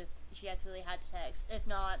the road if she absolutely had to text. If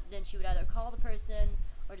not, then she would either call the person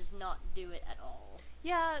or just not do it at all.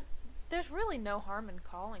 Yeah, there's really no harm in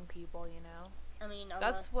calling people, I mean,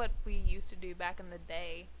 That's what we used to do back in the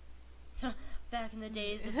day. back in the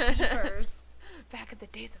days of beepers. Back in the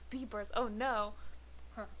days of beepers. Oh no.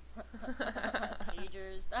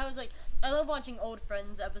 Pagers. That was like, I love watching old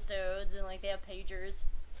Friends episodes and like they have pagers.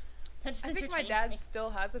 That just I think my entertains dad me. still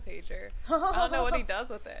has a pager. I don't know what he does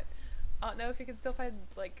with it. I don't know if he can still find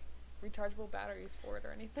like rechargeable batteries for it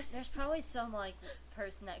or anything. There's probably some like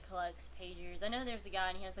person that collects pagers. I know there's a guy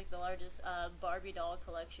and he has like the largest Barbie doll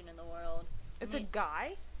collection in the world. It's a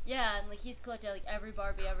guy? Yeah, and like he's collected like every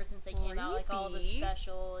Barbie ever since they came out, like all the Creepy.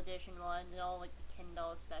 special edition ones and all like the Ken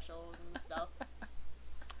doll specials and stuff.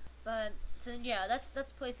 But so yeah, that's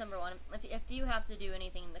place number one. If you have to do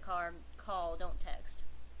anything in the car, call, don't text.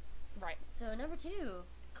 Right. So number 2,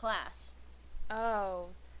 class. Oh.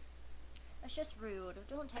 That's just rude.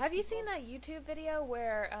 Don't text. Have you people. seen that YouTube video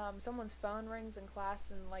where someone's phone rings in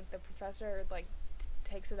class and like the professor like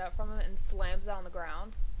takes it out from him and slams it on the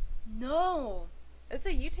ground? No. It's a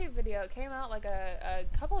YouTube video. It came out like a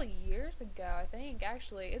couple of years ago, I think,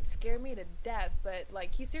 actually. It scared me to death, but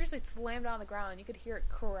like he seriously slammed it on the ground and you could hear it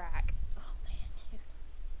crack. Oh man,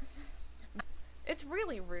 dude. It's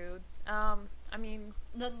really rude. I mean,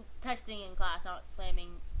 The texting in class, not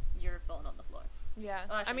slamming your phone on the floor. yeah.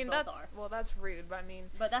 Well, I actually, mean, both that's are. well, that's rude, but I mean,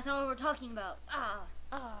 But that's not what we're talking about.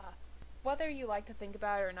 whether you like to think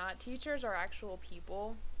about it or not, teachers are actual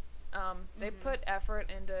people. They Mhm. put effort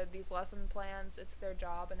into these lesson plans. It's their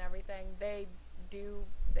job and everything. They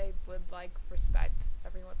would like respect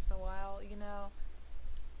every once in a while, you know.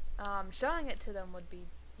 Showing it to them would be,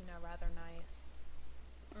 you know, rather nice.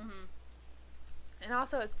 Mm-hmm. And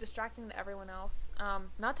also, it's distracting to everyone else.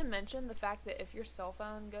 Not to mention the fact that if your cell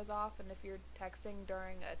phone goes off and if you're texting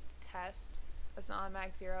during a test, that's an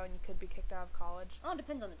automatic 0 and you could be kicked out of college. Oh, it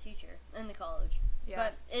depends on the teacher and the college. Yeah.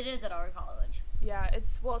 But it is at our college. Yeah,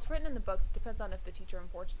 it's written in the books. It depends on if the teacher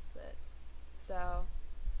enforces it. So,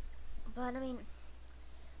 But, I mean,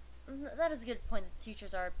 that is a good point that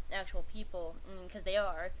teachers are actual people, because they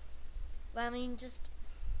are. But, I mean, just,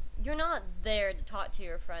 you're not there to talk to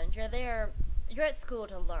your friends. You're at school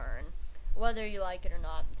to learn, whether you like it or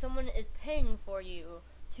not. Someone is paying for you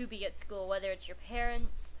to be at school, whether it's your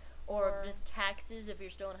parents or just taxes if you're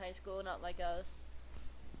still in high school, not like us.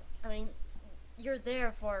 I mean, you're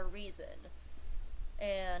there for a reason.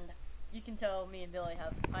 And you can tell me and Billie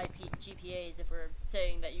have high GPAs if we're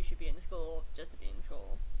saying that you should be in school just to be in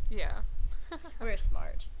school. yeah. We're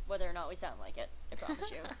smart, whether or not we sound like it, I promise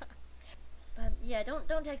you. But yeah,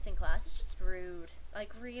 don't text in class. It's just rude.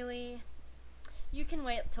 Like, really? You can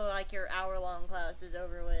wait till like your hour-long class is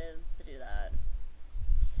over with to do that.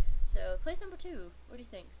 So, place number 2. What do you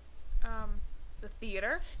think? The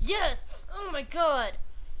theater. Yes! Oh my god!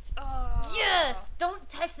 Oh. Yes! Don't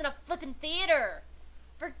text in a flippin' theater!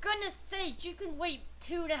 For goodness sake, you can wait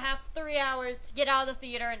 2.5, 3 hours to get out of the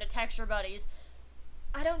theater and to text your buddies.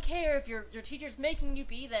 I don't care if your teacher's making you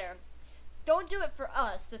be there. Don't do it for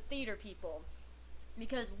us, the theater people.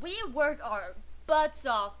 Because we work our butts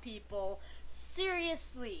off, people.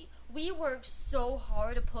 Seriously. We work so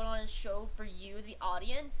hard to put on a show for you, the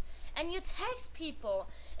audience, and you text people.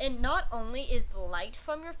 And not only is the light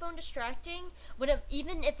from your phone distracting, but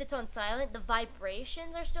even if it's on silent, the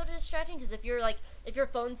vibrations are still distracting. Because if your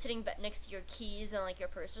phone's sitting next to your keys and like your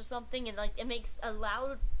purse or something, and like it makes a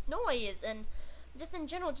loud noise, and just in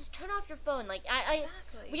general, just turn off your phone. Like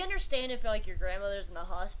Exactly. we understand if like your grandmother's in the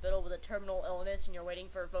hospital with a terminal illness and you're waiting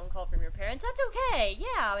for a phone call from your parents. That's okay.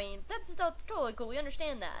 Yeah, I mean that's totally cool. We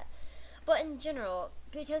understand that. But in general,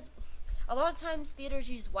 because a lot of times theaters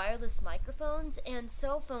use wireless microphones and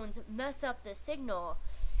cell phones mess up the signal,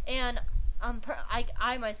 and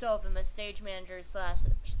I myself am a stage manager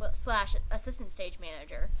slash assistant stage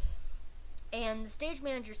manager, and the stage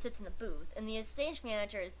manager sits in the booth, and the stage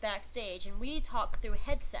manager is backstage, and we talk through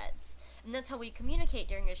headsets, and that's how we communicate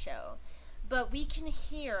during a show. But we can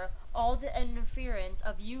hear all the interference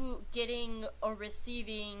of you getting or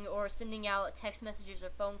receiving or sending out text messages or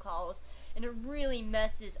phone calls, and it really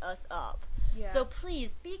messes us up. Yeah. So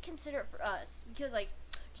please, be considerate for us. Because, like,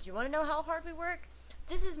 do you want to know how hard we work?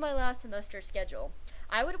 This is my last semester schedule.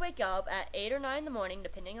 I would wake up at 8 or 9 in the morning,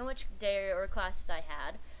 depending on which day or classes I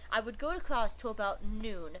had. I would go to class till about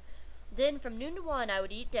noon. Then from noon to 1, I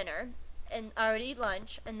would eat dinner, and I would eat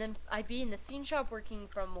lunch, and then I'd be in the scene shop working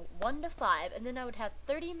from 1 to 5, and then I would have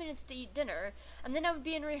 30 minutes to eat dinner, and then I would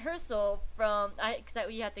be in rehearsal because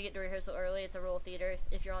you have to get to rehearsal early. It's a rule of theater.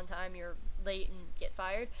 If you're on time, you're late and get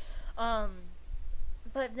fired.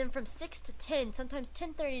 But then from 6 to 10, sometimes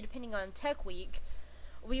 10:30, depending on tech week,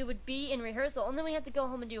 we would be in rehearsal, and then we had to go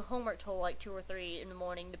home and do homework till like 2 or 3 in the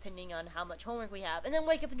morning, depending on how much homework we have, and then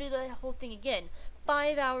wake up and do the whole thing again.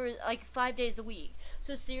 5 hours, like 5 days a week.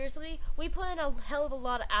 So seriously, we put in a hell of a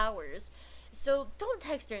lot of hours. So don't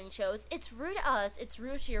text during shows. It's rude to us, it's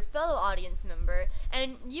rude to your fellow audience member,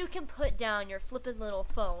 and you can put down your flippin' little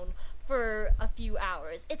phone for a few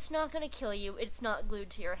hours. It's not gonna kill you, it's not glued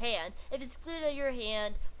to your hand. If it's glued to your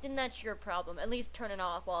hand, then that's your problem. At least turn it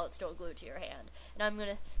off while it's still glued to your hand. And I'm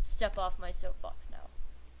gonna step off my soapbox now.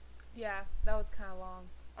 Yeah, that was kind of long.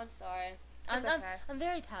 I'm sorry. It's okay. I'm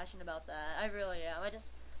very passionate about that. I really am.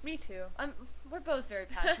 Me too. We're both very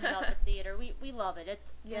passionate about the theater. We love it.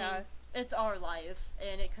 It's our life,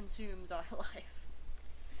 and it consumes our life.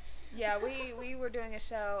 Yeah, we were doing a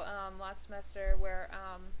show last semester where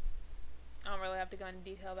I don't really have to go into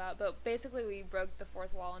detail about it, but basically we broke the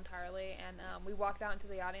fourth wall entirely, and we walked out into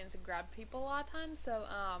the audience and grabbed people a lot of times, so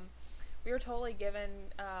we were totally given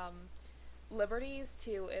liberties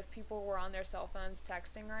to, if people were on their cell phones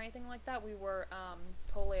texting or anything like that, we were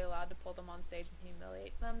totally allowed to pull them on stage and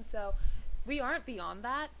humiliate them. So We aren't beyond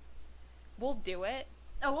that. We'll do it.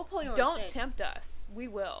 Oh, we'll pull you on Don't stage. tempt us. We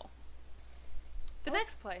will. The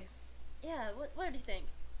next place. Yeah, what did you think?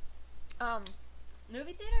 Um,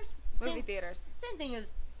 Movie theaters? movie theaters. Same thing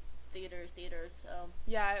as theaters, so.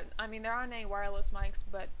 Yeah, I mean, there aren't any wireless mics,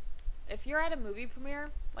 but if you're at a movie premiere,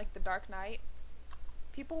 like The Dark Knight,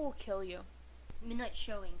 people will kill you. Midnight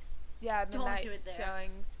showings. Yeah, Don't midnight do it there.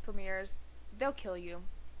 showings, premieres, they'll kill you.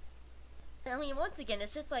 I mean, once again,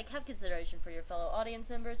 it's just like, have consideration for your fellow audience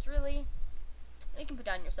members, really. You can put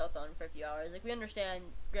down your cell phone for a few hours. Like, we understand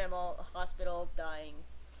grandma, hospital, dying,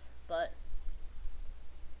 but,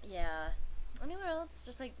 yeah. Anywhere else,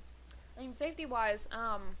 just like, I mean, safety-wise,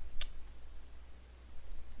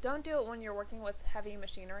 don't do it when you're working with heavy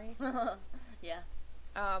machinery. yeah.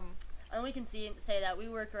 Um, And we can say that we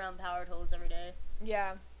work around power tools every day.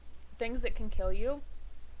 yeah, things that can kill you,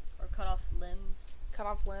 Or cut off limbs. cut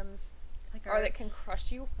off limbs, Like or that can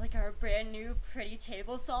crush you. like our brand new pretty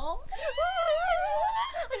table saw.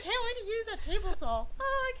 I can't wait to use that table saw.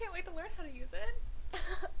 Oh, I can't wait to learn how to use it.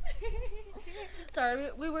 Sorry,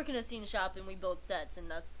 we work in a scene shop and we build sets, and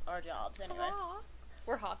that's our jobs anyway. Aw.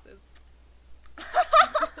 We're hosses.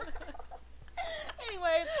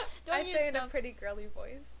 Anyway, don't I use say in a stuff. pretty girly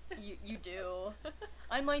voice. You do.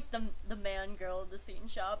 I'm like the man girl of the scene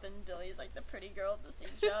shop, and Billie's like the pretty girl of the scene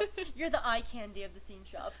shop. You're the eye candy of the scene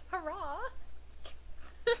shop. Hurrah!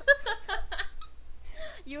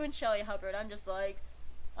 You and Shelly Hubbard, I'm just like,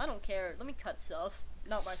 I don't care. Let me cut stuff,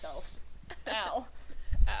 not myself. Ow.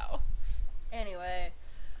 Ow. Anyway.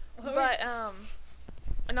 But,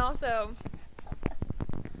 and also,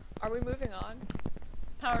 are we moving on?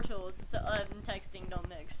 Power tools. It's texting, don't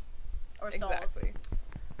mix. Or saws. Exactly.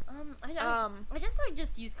 I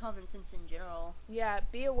just use common sense in general. Yeah,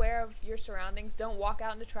 be aware of your surroundings. Don't walk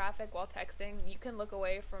out into traffic while texting. You can look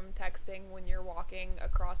away from texting when you're walking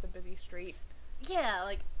across a busy street. Yeah,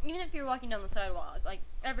 like, even if you're walking down the sidewalk, like,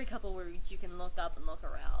 every couple words you can look up and look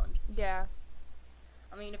around. Yeah.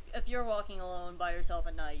 I mean, if you're walking alone by yourself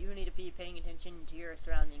at night, you need to be paying attention to your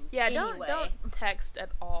surroundings. Yeah, anyway. don't text at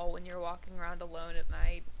all when you're walking around alone at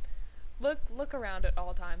night. Look around at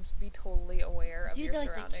all times. Be totally aware of Do your the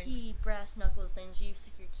surroundings. key brass knuckles things. You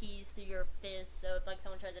stick your keys through your fist, so if like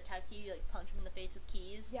someone tries to attack you, you like punch them in the face with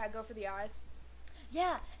keys. Yeah, go for the eyes.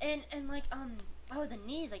 Yeah, and like the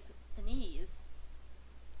knees, like the knees.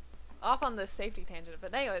 Off on the safety tangent,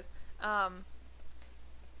 but anyways,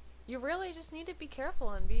 you really just need to be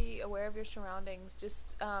careful and be aware of your surroundings.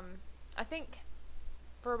 Just, I think,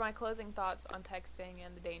 for my closing thoughts on texting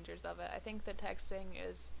and the dangers of it, I think that texting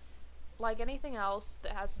is like anything else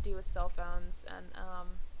that has to do with cell phones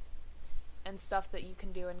and stuff that you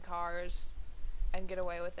can do in cars and get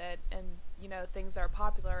away with it, and things that are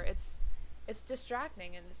popular. It's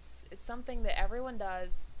distracting, and it's something that everyone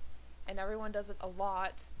does, and everyone does it a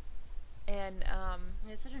lot. And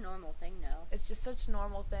It's such a normal thing now. it's just such a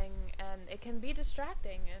normal thing, and it can be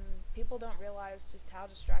distracting, and people don't realize just how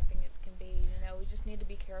distracting it can be. We just need to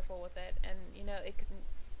be careful with it, and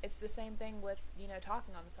it's the same thing with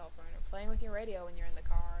talking on the cell phone or playing with your radio when you're in the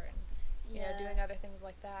car, and doing other things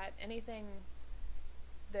like that. Anything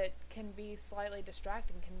that can be slightly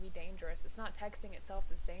distracting can be dangerous. It's not texting itself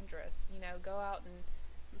that's dangerous. Go out and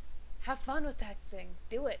have fun with texting.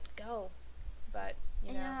 Do it. Go. But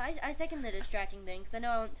Yeah, I second the distracting thing, because I know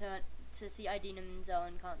I went to see Idina Menzel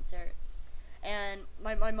in concert, and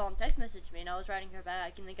my mom text messaged me, and I was writing her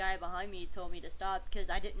back, and the guy behind me told me to stop, because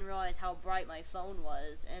I didn't realize how bright my phone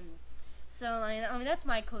was, and so, I mean, that's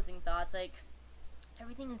my closing thoughts. Like,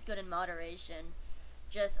 everything is good in moderation.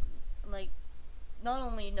 Just, like, not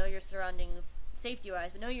only know your surroundings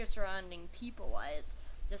safety-wise, but know your surrounding people-wise.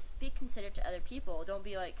 Just be considerate to other people. Don't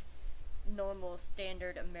be, like, normal,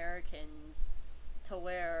 standard Americans to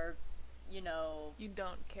where, you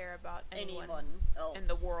don't care about anyone else in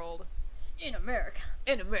the world. in America.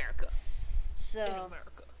 In America. So In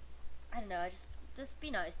America. I don't know. Just be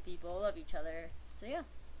nice to people. Love each other. So yeah.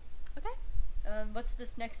 Okay. What's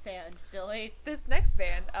this next band, Billie? This next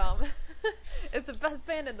band, is the best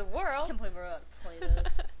band in the I world. can't believe we're about to play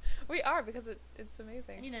this. We are, because it's I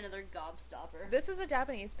amazing. need another gobstopper. This is a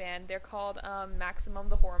Japanese band. They're called Maximum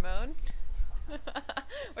the Hormone,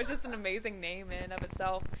 which is an amazing name in and of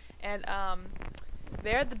itself. And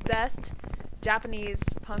they're the best Japanese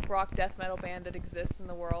punk rock death metal band that exists in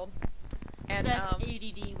the world. And Yes,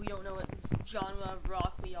 ADD. We don't know what genre of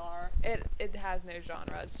rock we are. it has no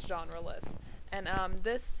genre. It's genreless. And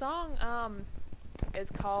this song is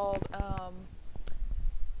called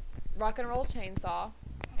Rock and Roll Chainsaw.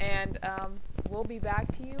 And we'll be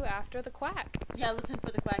back to you after the quack. Yeah, listen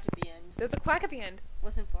for the quack at the end. There's a quack at the end.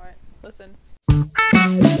 Listen for it. Listen.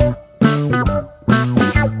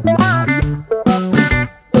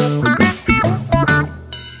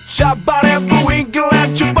 Shabba winkle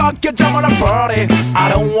and Chewbacca jump on a party. I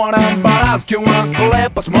don't wanna ask you one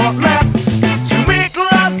clip of smart lap. To make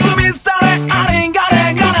love to me started, I ain't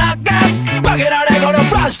gonna get. Bucket out, I gonna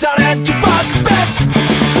flash down and Chewbacca bets.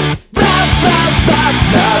 Rap, rap, rap,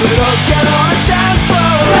 rap, we don't get on a chance.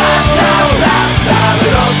 Rap, rap, rap, rap, we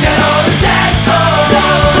don't get on a chance.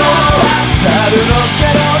 Rap, rap, rap, rap, we don't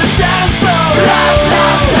get on a chance. Rap,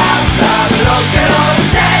 rap, rap, rap, we don't get on a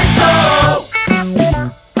chance.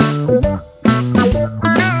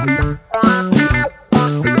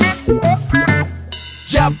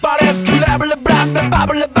 Japanese club brand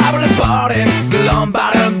bubble party.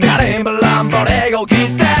 Lombard body Lamborghini go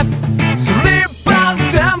get that. Sleep and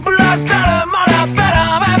sample us better, better.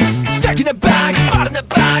 Stuck in the back, part in the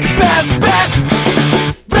back, best.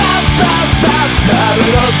 Rap, rap, rap, rap, we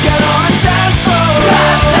don't get on a chance.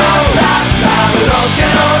 Rap, rap, rap, rap, we don't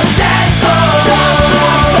get on a chance. Rap,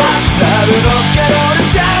 rap, rap, rap, we don't get on a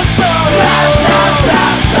chance. Rap, rap,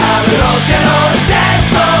 rap, rap, we don't get on a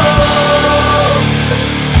chance.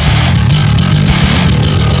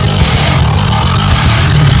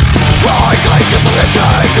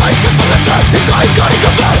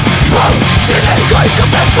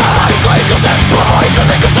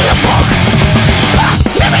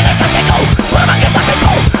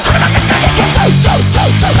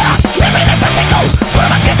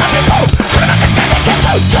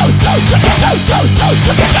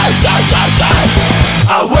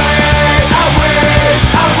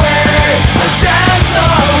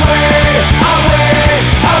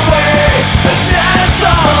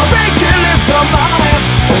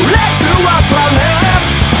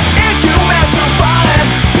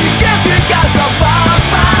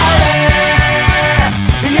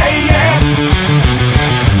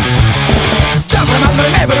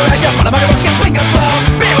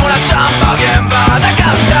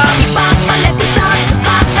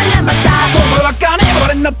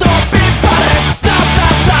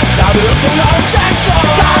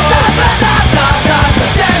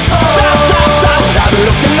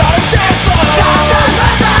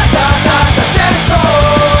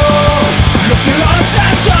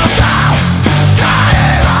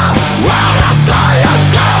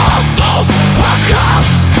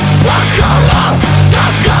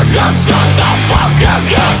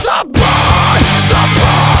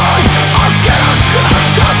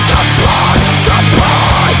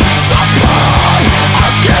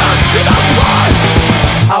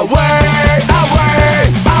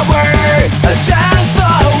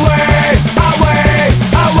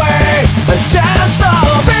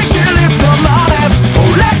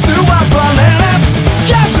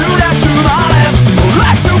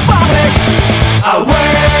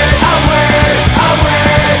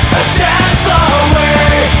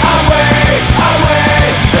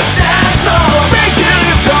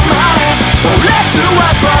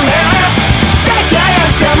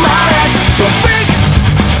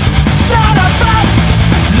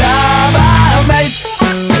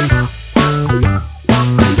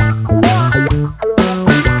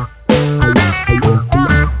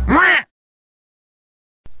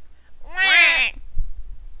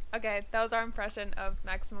 Okay, that was our impression of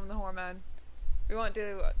Maximum the Hormone. We won't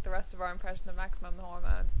do the rest of our impression of Maximum the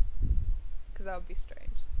Hormone, because that would be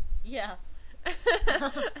strange. Yeah.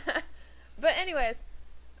 But anyways,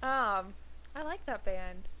 I like that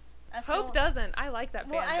band. Hope doesn't. I like that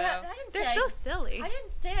band, though. They're so silly. I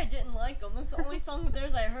didn't say I didn't like them. That's the only song of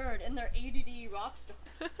theirs I heard, and they're ADD rock stars.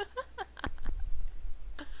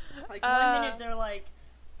 Like, 1 minute they're like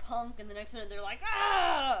punk, and the next minute they're like,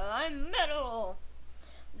 I'm metal.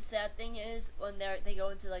 The sad thing is, when they go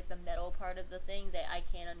into like the metal part of the thing, I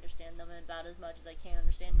can't understand them about as much as I can't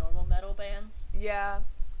understand normal metal bands. Yeah.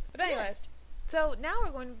 But anyways, so now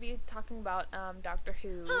we're going to be talking about Doctor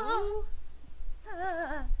Who,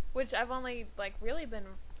 which I've only like really been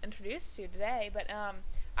introduced to today. But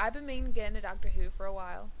I've been meaning to get into Doctor Who for a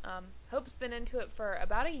while. Hope's been into it for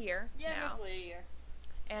about a year now. Roughly a year.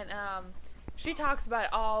 And she talks about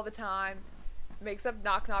it all the time, makes up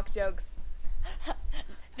knock jokes.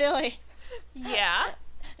 Billie. Yeah.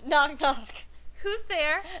 Knock. Who's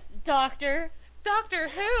there? Doctor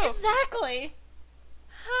Who? Exactly.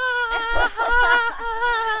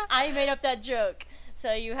 I made up that joke,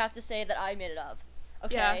 so you have to say that I made it up.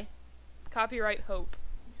 Okay. Yeah. Copyright Hope.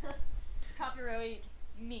 Copyright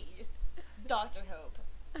me, Dr. Hope.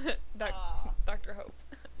 Dr. Hope.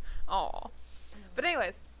 Aw. But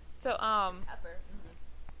anyways, so Pepper.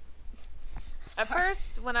 At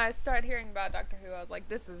first, when I started hearing about Doctor Who, I was like,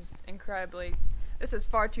 this is incredibly This is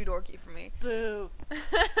far too dorky for me. Boo.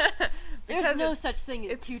 There's Because no it's- such thing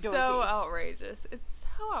as It's too dorky. so outrageous. It's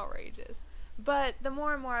so outrageous. But the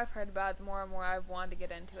more and more I've heard about it, the more and more I've wanted to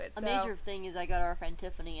get into it. A So major thing is I got our friend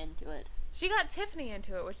Tiffany into it. she got Tiffany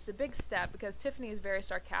into it, which is a big step because Tiffany is very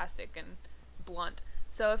sarcastic and blunt.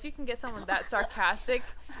 So if you can get someone that sarcastic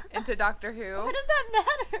into Doctor Who, What does that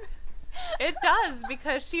matter? it does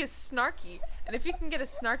because she is snarky. And if you can get a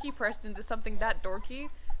snarky person into something that dorky,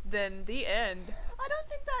 then the end. I don't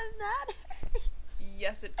think that matters.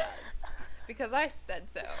 Yes, it does. Because I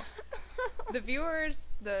said so. The viewers,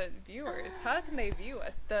 how can they view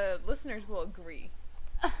us? The listeners will agree.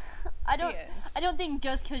 I The end. don't think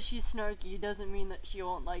just because she's snarky doesn't mean that she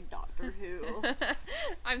won't like Doctor Who.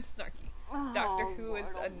 I'm snarky. Oh, Doctor Who is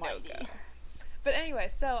Lord a almighty. no-go. But anyway,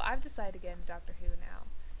 so I've decided to get into Doctor Who now.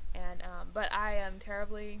 And, but I am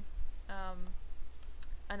terribly,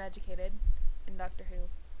 uneducated in Doctor Who.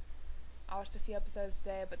 I watched a few episodes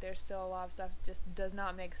today, but there's still a lot of stuff that just does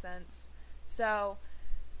not make sense. So,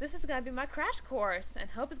 this is gonna be my crash course,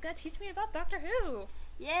 and Hope is gonna teach me about Doctor Who.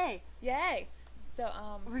 Yay! Yay! So,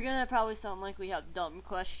 We're gonna probably sound like we have dumb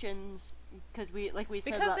questions because we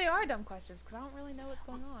said because they are dumb questions, because I don't really know what's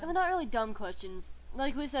going Well, on. not really dumb questions.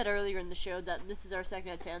 Like we said earlier in the show that this is our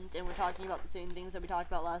second attempt and we're talking about the same things that we talked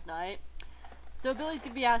about last night. So Billie's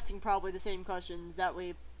gonna be asking probably the same questions that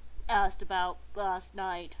we asked about last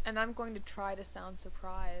night. And I'm going to try to sound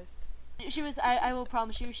surprised. She was, I will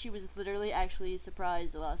promise you, she was literally actually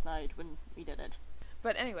surprised last night when we did it.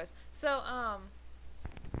 But anyways, so, I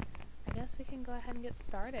guess we can go ahead and get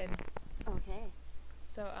started. Okay.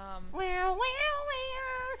 So, Wow, wow, wow.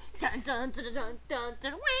 Dun, dun, dun, dun, dun,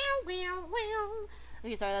 dun, wow, wow, wow.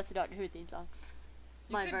 Okay, sorry, that's the Doctor Who theme song.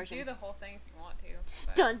 you My can version. do the whole thing if you want to.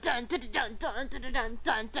 But Dun dun dun dun dun dun dun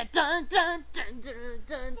dun dun dun dun dun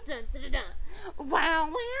dun dun dun dun. Wow wow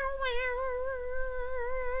wow.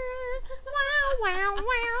 Wow wow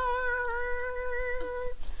wow.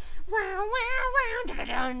 Wow wow wow.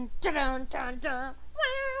 Dun dun dun dun.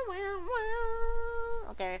 Wow wow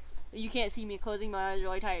wow. Okay, you can't see me closing my eyes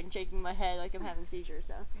really tight and shaking my head like I'm having seizures.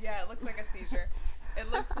 So. yeah, it looks like a seizure. It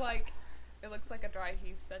looks like a dry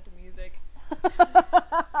heave set to music.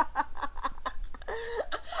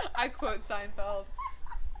 I quote Seinfeld.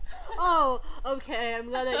 Oh, okay. I'm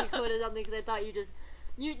glad that you quoted something because I thought you just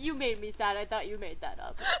you made me sad. I thought you made that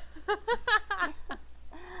up.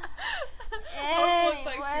 Hope looked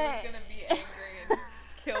like she was Anyway. gonna be angry and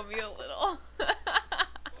kill me a little.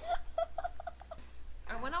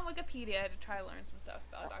 I went on Wikipedia to try to learn some stuff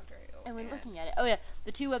about Doctor Who. And we're looking at it. Oh yeah,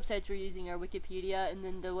 the two websites we're using are Wikipedia and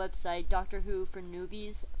then the website Doctor Who for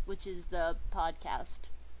Newbies, which is the podcast.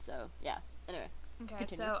 So yeah. Anyway. Okay,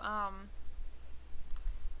 Continue. so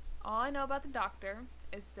all I know about the Doctor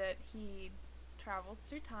is that he travels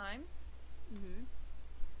through time Mm-hmm.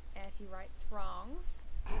 and he rights wrongs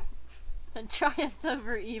And triumphs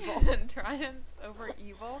over evil. and triumphs over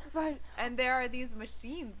evil. Right. And there are these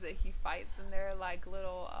machines that he fights, and they're like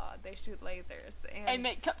little. They shoot lasers And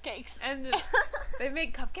make cupcakes. and they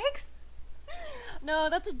make cupcakes. No,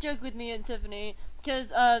 that's a joke with me and Tiffany.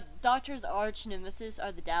 Because Doctor's arch nemesis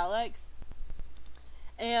are the Daleks.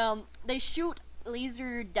 And they shoot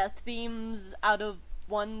laser death beams out of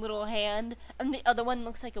one little hand, and the other one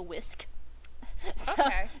looks like a whisk. So,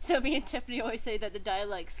 Okay. so me and Tiffany always say that the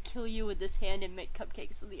Daleks kill you with this hand and make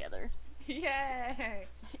cupcakes with the other. Yay!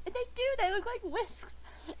 And they do, they look like whisks.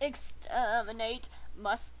 Exterminate,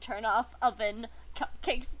 must turn off oven,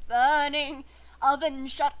 cupcakes burning, oven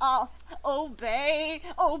shut off, obey,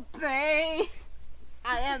 obey.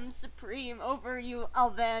 I am supreme over you,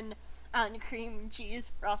 oven, and cream cheese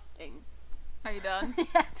frosting. Are you done?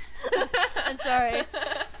 Yes. I'm sorry.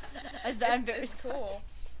 I'm very It's sorry. cool.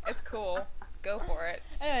 It's cool. Go for it.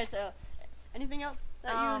 Anyway, so, anything else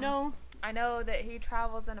that you know? I know that he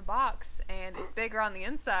travels in a box and it's bigger on the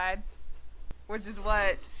inside, which is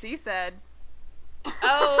what she said.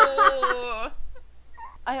 Oh!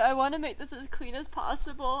 I want to make this as clean as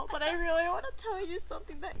possible, but I really want to tell you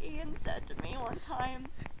something that Ian said to me one time.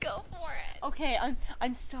 Go for it. Okay,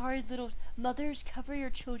 I'm sorry, little mothers, cover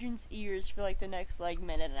your children's ears for like the next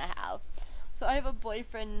minute and a half. So I have a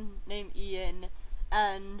boyfriend named Ian,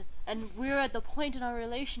 and we're at the point in our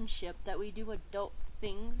relationship that we do adult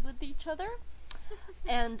things with each other,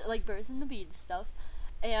 and like birds and the bees stuff.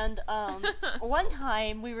 And one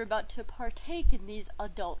time we were about to partake in these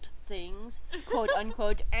adult things, quote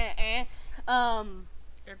unquote. Air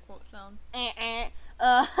quote sound.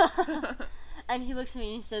 And he looks at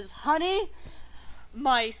me and he says, "Honey,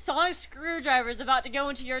 my sonic screwdriver's about to go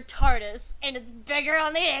into your TARDIS, and it's bigger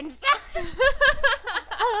on the inside."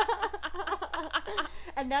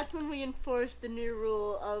 And that's when we enforced the new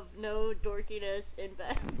rule of no dorkiness in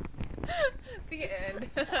bed. The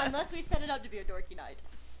end. Unless we set it up to be a dorky night.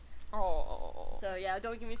 Oh. So yeah,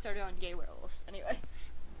 don't get me started on gay werewolves. Anyway.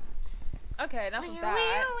 Okay, enough of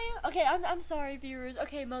that. Okay, I'm sorry, viewers.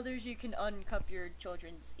 Okay, mothers, you can uncup your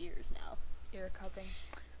children's ears now. Ear cupping.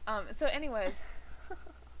 So anyways,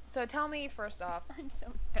 so tell me first off, I'm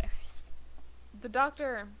so embarrassed. the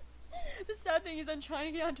doctor. The sad thing is I'm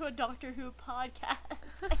trying to get onto a Doctor Who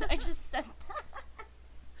podcast, and I just said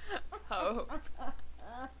that. Oh.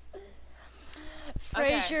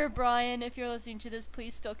 Frasier, Brian, if you're listening to this,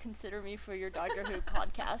 please still consider me for your Doctor Who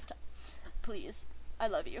podcast. Please. I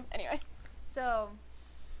love you. Anyway. So,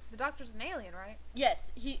 the doctor's an alien, right?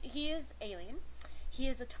 Yes, he is alien. He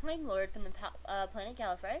is a Time Lord from the planet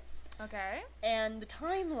Gallifrey. Okay. And the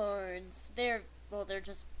Time Lords, they're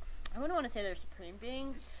just, I wouldn't want to say they're supreme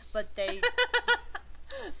beings, but they...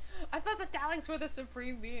 I thought the Daleks were the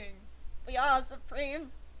supreme being. We are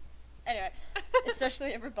supreme. Anyway,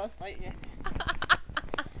 especially over Buzz Lightyear.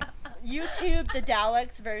 YouTube the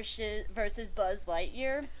Daleks versus Buzz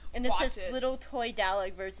Lightyear, and it's Watch this it. little toy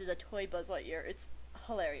Dalek versus a toy Buzz Lightyear. It's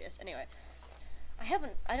hilarious. Anyway, I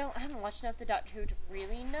haven't watched enough the Doctor Who to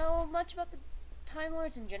really know much about the Time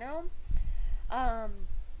Lords in general.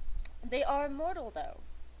 They are immortal though,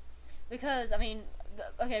 because I mean,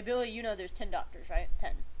 okay, Billie, you know there's 10 Doctors, right?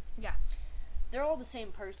 10. Yeah. They're all the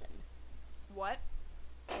same person. What?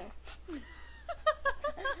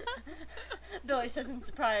 Billie says in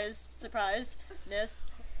surprisedness.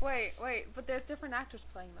 Wait, but there's different actors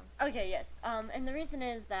playing them. Okay, yes. And the reason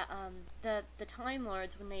is that the Time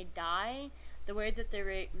Lords, when they die, the way that they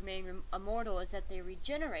remain immortal is that they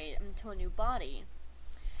regenerate into a new body.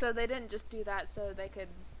 So they didn't just do that so they could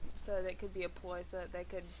be a ploy, so that they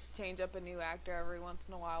could change up a new actor every once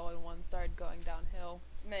in a while when one started going downhill.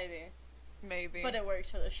 Maybe. But it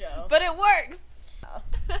works for the show. But it works.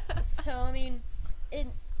 So I mean,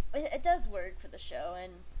 it does work for the show,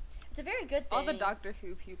 and it's a very good thing. All the Doctor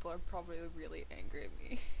Who people are probably really angry at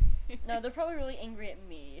me. No, they're probably really angry at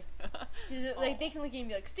me. 'Cause like they can look at me and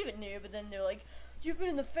be like, "Stupid noob," but then they're like, "You've been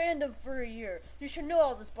in the fandom for a year. You should know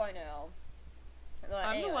all this by now." But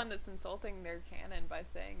I'm anyway. the one that's insulting their canon by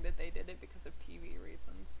saying that they did it because of TV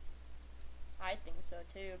reasons. I think so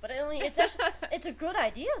too, but it's a good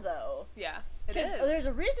idea though. Yeah, it 'Cause is. there's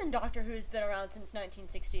a reason Doctor Who's been around since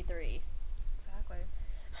 1963. Exactly.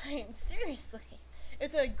 I mean, seriously,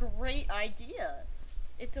 it's a great idea.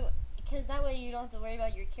 Because that way you don't have to worry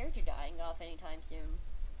about your character dying off anytime soon.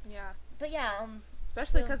 Yeah. But yeah,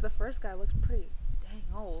 Especially so- because the first guy looks pretty dang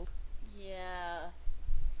old. Yeah,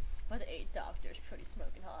 but the 8th Doctor's pretty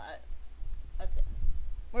smoking hot. That's it.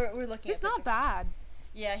 We're looking. He's at not pictures. bad.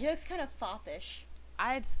 Yeah, he looks kind of foppish.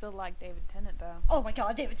 I'd still like David Tennant though. Oh my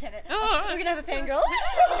God, David Tennant. We're gonna have a fangirl.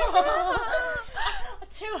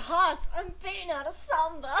 2 hots. I'm beating out a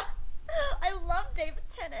samba. I love David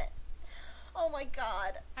Tennant. Oh my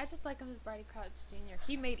God. I just like him as Barty Crouch Jr.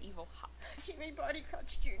 He made evil hot. He made Barty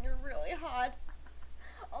Crouch Jr. really hot.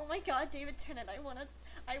 Oh my God, David Tennant. I wanna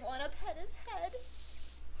pet his head.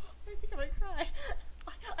 I think I'm gonna cry.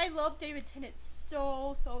 I love David Tennant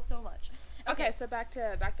so much. Okay, so back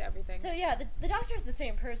to everything. So yeah, the Doctor's the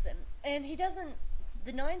same person, and he doesn't.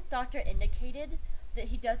 The 9th Doctor indicated that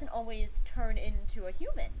he doesn't always turn into a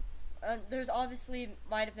human. There's obviously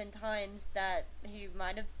might have been times that he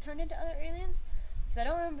might have turned into other aliens. Because I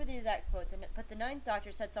don't remember the exact quote, but the 9th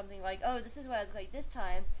Doctor said something like, "Oh, this is what I look like this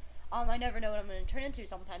time. I never know what I'm going to turn into.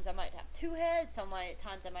 Sometimes I might have 2 heads.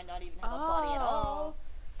 Sometimes I might not even have a body at all."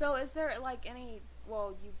 So is there like any?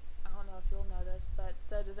 Well, I don't know if you'll know this, but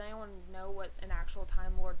so does anyone know what an actual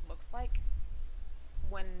Time Lord looks like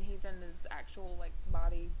when he's in his actual like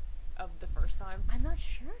body of the first time? I'm not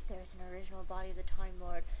sure if there's an original body of the Time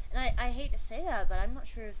Lord, and I hate to say that, but I'm not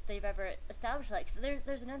sure if they've ever established that. Because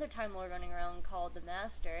there's another Time Lord running around called the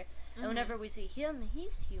Master, and whenever we see him,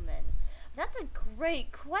 he's human. That's a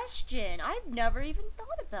great question. I've never even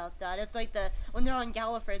thought about that. It's like when they're on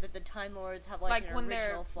Gallifrey that the Time Lords have like an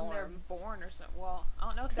original form. When they're born or something. Well, I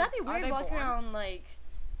don't know. Because that'd be weird walking around like.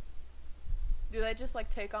 Do they just like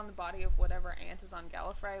take on the body of whatever ant is on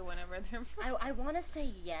Gallifrey whenever they're? I want to say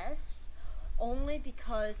yes, only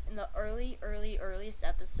because in the earliest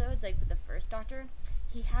episodes, like with the first Doctor,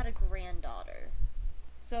 he had a granddaughter.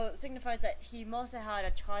 So it signifies that he must have had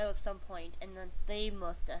a child at some point, and then they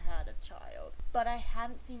must have had a child. But I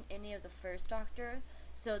haven't seen any of the first Doctor,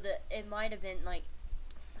 so that it might have been like,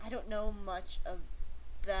 I don't know much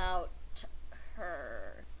about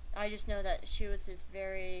her. I just know that she was his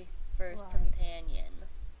very first companion.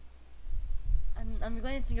 I'm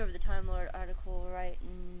glancing over the Time Lord article right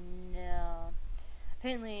now.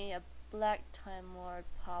 apparently a Black Time Lord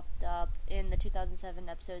popped up in the 2007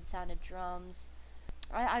 episode Sound of Drums.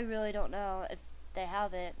 I really don't know if they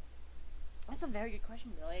have it. That's a very good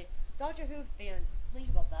question, Billy. Doctor Who fans, think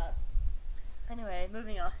about that. Anyway,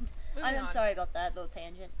 moving on. I'm sorry about that little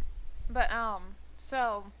tangent. But,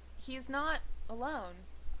 so, he's not alone.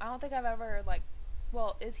 I don't think I've ever,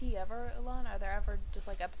 well, is he ever alone? Are there ever just,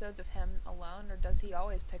 episodes of him alone, or does he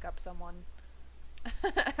always pick up someone?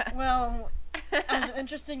 Well, as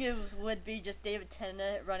interesting as it would be just David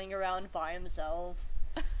Tennant running around by himself,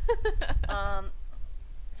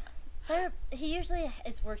 he usually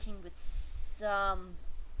is working with somebody,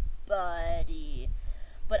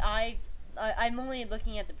 but I'm only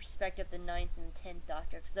looking at the perspective of the 9th and 10th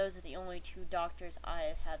Doctor, because those are the only 2 Doctors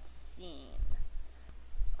I have seen.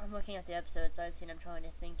 I'm looking at the episodes I've seen. I'm trying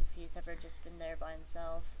to think if he's ever just been there by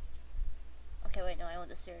himself. Okay, wait, no, I want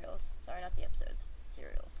the serials. Sorry, not the episodes.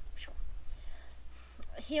 Serials. Sure.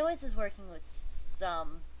 He always is working with somebody.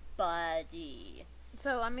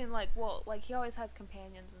 So, I mean, he always has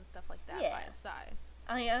companions and stuff like that by his side.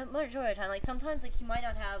 I mean, majority of the time, sometimes, he might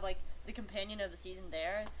not have, the companion of the season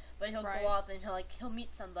there, but he'll go off and he'll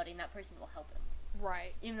meet somebody and that person will help him.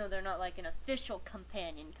 Right. Even though they're not, an official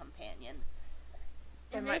companion. And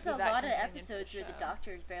There there's might a be that lot of companion episodes for where the show.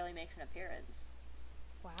 Doctors barely makes an appearance.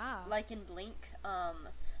 Wow. Like in Blink,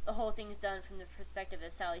 the whole thing's done from the perspective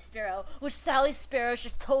of Sally Sparrow, which Sally Sparrow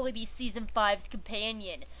should totally be season 5's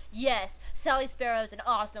companion. Yes, Sally Sparrow's an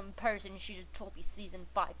awesome person. She should totally be season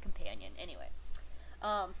 5 companion. Anyway,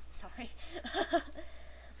 sorry.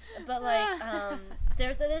 But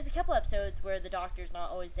there's a couple episodes where the Doctor's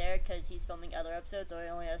not always there because he's filming other episodes, so he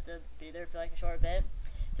only has to be there for a short bit.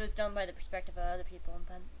 So it's done by the perspective of other people.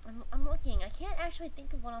 And I'm looking. I can't actually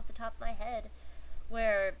think of one off the top of my head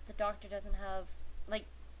where the Doctor doesn't have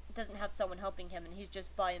someone helping him and he's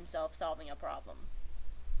just by himself solving a problem.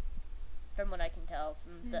 From what I can tell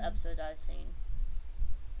from the episodes I've seen.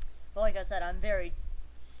 But like I said, I'm very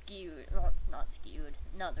skewed. Well, it's not skewed.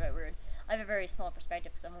 Not the right word. I have a very small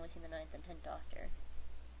perspective because I've only seen the 9th and 10th Doctor.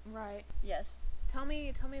 Right. Yes. Tell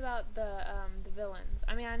me about the villains.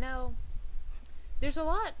 I mean, I know there's a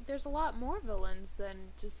lot more villains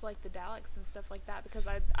than just the Daleks and stuff like that, because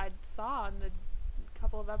I saw in the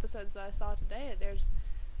couple of episodes that I saw today, there's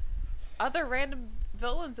other random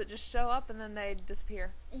villains that just show up and then they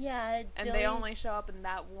disappear. Yeah, and Billie, they only show up in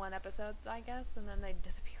that one episode, I guess, and then they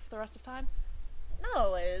disappear for the rest of time. Not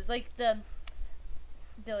always.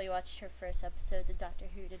 Billie watched her first episode of Doctor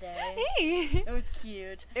Who today. Hey! It was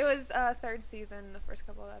cute. It was 3rd season, the first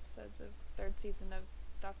couple of episodes of 3rd season of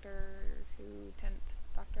Doctor Who, 10th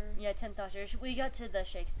Doctor. Yeah, 10th Doctor. We got to the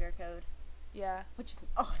Shakespeare Code. Yeah. Which is an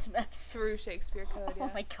awesome episode. Through Shakespeare Code, yeah.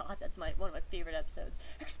 Oh my god, that's one of my favorite episodes.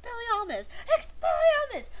 Expelliarmus!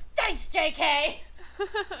 Expelliarmus! Thanks, JK!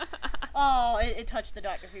 Oh, it touched the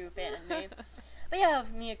Doctor Who fan in me. But yeah,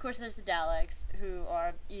 I mean, of course there's the Daleks, who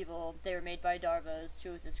are evil. They were made by Darvos,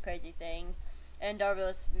 who was this crazy thing. And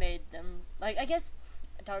Darvos made them, I guess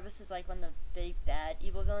Darvos is one of the big bad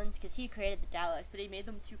evil villains, because he created the Daleks, but he made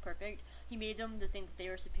them too perfect. He made them to think that they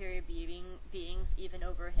were superior beings even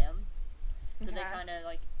over him. So they kind of,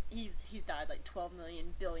 he's died 12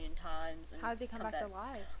 million billion times. And how does he come back to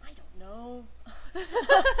life? I don't know.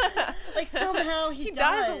 Somehow he does.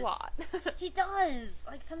 Dies a lot. He does.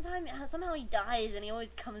 Somehow he dies and he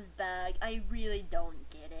always comes back. I really don't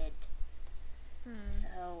get it.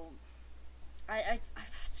 So,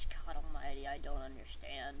 God almighty, I don't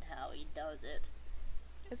understand how he does it.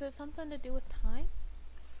 Is it something to do with time?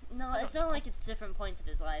 No, it's not like it's different points of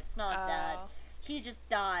his life. It's not that. He just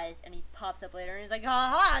dies and he pops up later and he's like,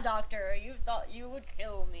 "Ha, Doctor, you thought you would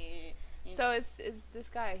kill me." So is this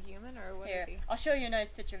guy a human or what is he? I'll show you a nice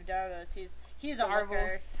picture of Darvos. He's a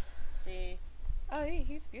looker. See? Oh,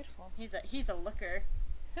 he's beautiful. He's a looker.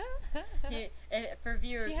 For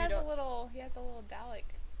viewers he has a little Dalek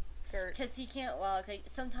skirt. Because he can't walk.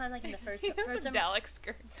 Sometime in the first Dalek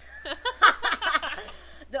skirt.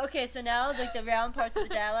 Okay, so now the round parts of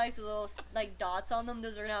the Daleks, the little dots on them,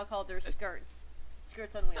 those are now called their skirts.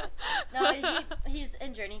 Skirts on wheels. No, he's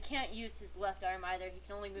injured and he can't use his left arm either. He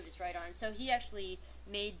can only move his right arm. So he actually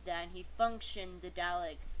made that and he functioned the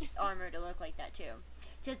Daleks' armor to look like that too.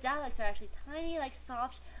 Because Daleks are actually tiny,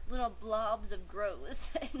 soft little blobs of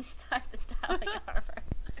gross inside the Dalek armor.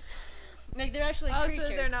 They're actually creatures.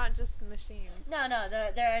 So they're not just machines. No,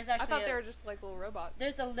 there's actually... I thought they were just little robots.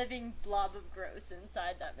 There's a living blob of gross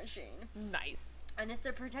inside that machine. Nice. And it's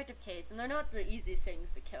their protective case, and they're not the easiest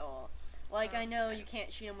things to kill. I know you can't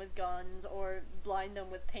shoot them with guns or blind them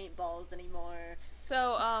with paintballs anymore.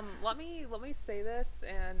 So, let me say this,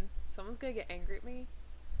 and someone's gonna get angry at me,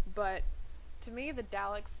 but to me, the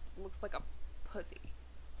Daleks looks like a pussy.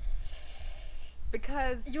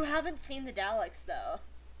 Because You haven't seen the Daleks, though.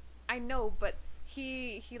 I know, but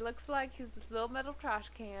he looks like he's this little metal trash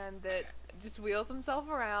can that just wheels himself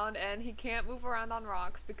around, and he can't move around on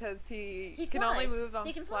rocks because he can only flies. move on.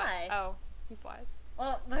 He can fly. Oh, he flies.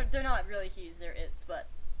 Well, they're not really huge, they're its, but...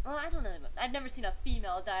 Well, I don't know. I've never seen a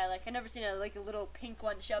female Dalek. I've never seen a little pink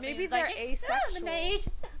one show up. Maybe and they're like, asexual. "Exterminate!"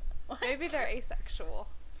 What? Maybe they're asexual.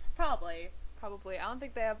 Probably. Probably. I don't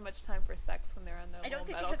think they have much time for sex when they're in the I don't little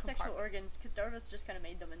think they metal have sexual compartments. organs, because Darvis just kind of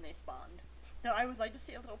made them when they spawned. Though I would like to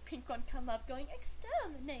see a little pink one come up going,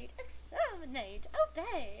 "Exterminate! Exterminate!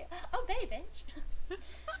 Obey! Obey, bitch!"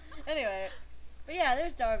 Anyway. But yeah,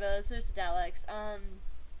 there's Darvis, there's the Daleks.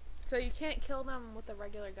 So you can't kill them with a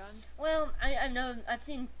regular gun? Well, I know, I've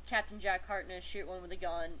seen Captain Jack Harkness shoot one with a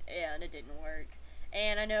gun, and it didn't work.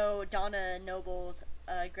 And I know Donna Noble's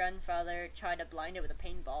grandfather tried to blind it with a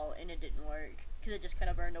paintball, and it didn't work, because it just kind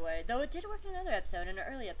of burned away. Though it did work in another episode, in an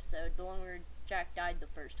early episode, the one where Jack died the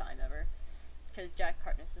first time ever, because Jack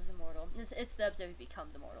Harkness is immortal. It's the episode he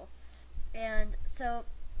becomes immortal. And so,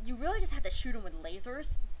 you really just have to shoot him with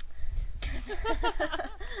lasers, because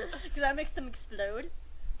that makes them explode.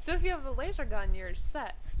 So if you have a laser gun, you're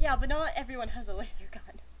set. Yeah, but not everyone has a laser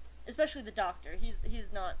gun. Especially the doctor.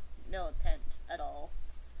 He's not militant at all.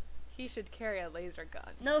 He should carry a laser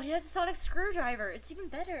gun. No, he has a sonic screwdriver. It's even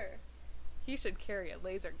better. He should carry a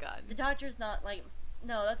laser gun. The doctor's not like...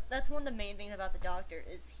 No, that's one of the main things about the doctor,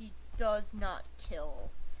 is he does not kill.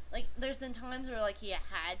 Like, there's been times where, like, he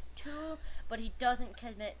had to, but he doesn't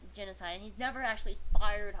commit genocide, and he's never actually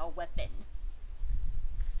fired a weapon.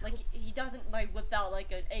 Like, he doesn't, like, whip out,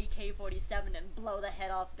 like, an AK-47 and blow the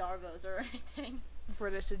head off Darvos or anything.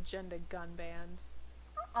 British agenda gun bans.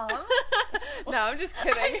 Uh-huh. No, I'm just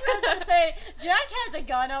kidding. I was going to say, Jack has a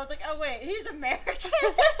gun. I was like, oh, wait, he's American?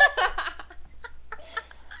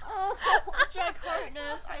 Oh, Jack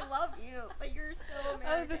Harkness, I love you, but you're so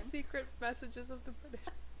American. Oh, the secret messages of the British.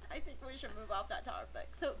 I think we should move off that topic.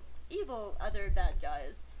 So, evil other bad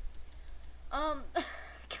guys. God.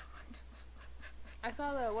 I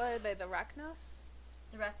saw what are they, the Rachnos?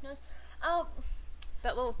 The Rachnos? Oh,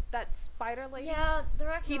 That spider lady? yeah, the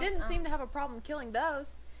Rachnos. He didn't seem to have a problem killing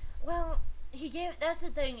those. Well, that's the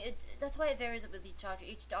thing. That's why it varies with each doctor.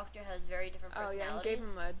 Each doctor has very different Oh personalities. yeah, he gave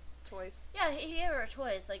him a choice. Yeah, he gave her a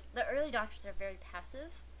choice. Like, the early doctors are very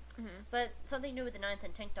passive. Mm-hmm. But something new with the 9th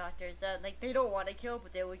and 10th doctors, that, like, they don't want to kill,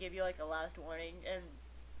 but they will give you, like, a last warning, and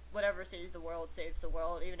whatever saves the world, saves the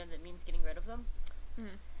world, even if it means getting rid of them.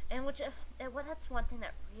 Mm-hmm. And that's one thing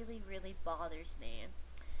that really, really bothers me,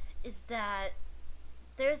 is that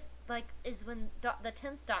there's, like, is when the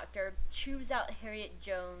 10th Doctor chews out Harriet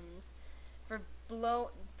Jones for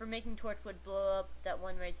making Torchwood blow up that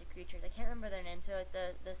one race of creatures. I can't remember their names. So, like,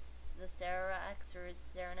 the Sarax or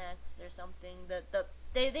Saranax or something.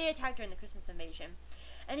 They attacked her in the Christmas invasion.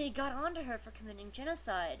 And he got onto her for committing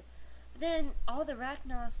genocide. But then all the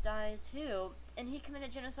Rachnos died too, and he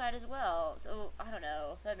committed genocide as well. So, I don't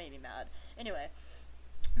know. That made me mad. Anyway,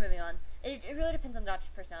 moving on. It really depends on the Doctor's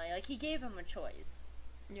personality. Like, he gave him a choice.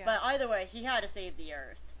 Yeah. But either way, he had to save the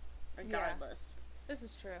Earth, regardless. Yeah. This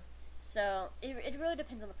is true. So, it really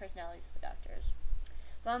depends on the personalities of the Doctors.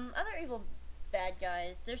 Other evil bad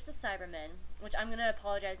guys, there's the Cybermen, which I'm gonna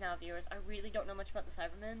apologize now, viewers. I really don't know much about the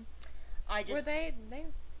Cybermen. Were they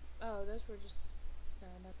oh, those were just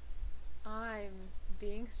I'm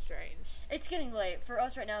being strange. It's getting late. For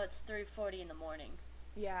us right now, it's 3:40 in the morning.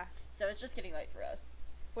 Yeah. So it's just getting late for us.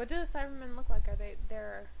 What do the Cybermen look like?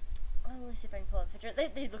 They're Oh, let me see if I can pull up a picture.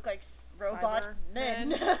 They look like robot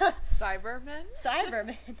men. Cybermen?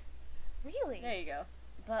 Cybermen. Really? There you go.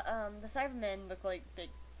 But, the Cybermen look like big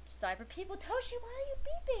cyber people. Toshi, why are you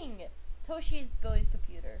beeping? Toshi's Billie's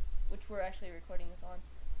computer, which we're actually recording this on.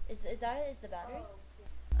 Is that it? Is the battery?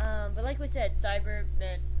 But like we said,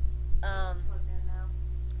 Cybermen,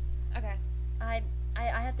 Okay. I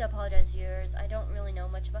have to apologize, viewers. I don't really know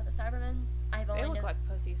much about the Cybermen. They look like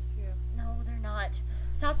pussies too. No, they're not.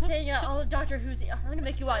 Stop saying that. All Doctor Who's. I'm gonna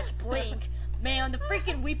make you watch Blink. Man, the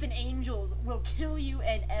freaking Weeping Angels will kill you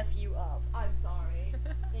and F you up. I'm sorry.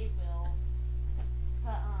 They will.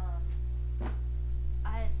 But,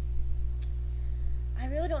 I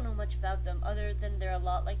really don't know much about them, other than they're a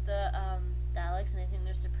lot like the, Daleks, and I think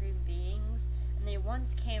they're supreme beings. And they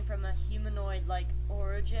once came from a humanoid-like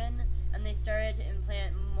origin, and they started to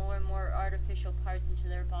implant more and more artificial parts into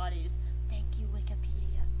their bodies. Thank you, Wikipedia.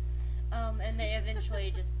 And they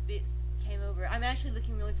eventually just came over. I'm actually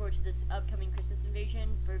looking really forward to this upcoming Christmas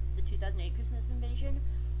invasion for the 2008 Christmas invasion,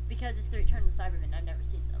 because it's the Return of the Cybermen. I've never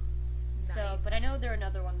seen them. Nice. So, but I know they're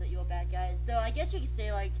another one of the evil bad guys. Though I guess you could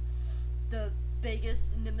say, like, the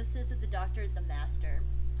biggest nemesis of the Doctor is the Master,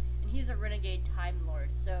 and he's a renegade Time Lord.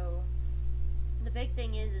 So the big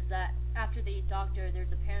thing is that after the 8th Doctor,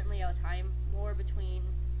 there's apparently a time war between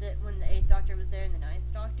when the 8th Doctor was there and the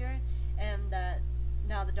 9th Doctor, and that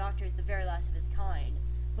now the Doctor is the very last of his kind.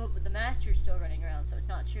 But the Master's still running around, so it's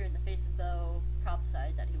not true. And the Face of Bo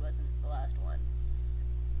prophesied that he wasn't the last one.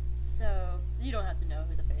 So you don't have to know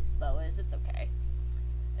who the Face of Bo is. It's okay.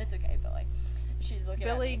 It's okay, Billie. She's looking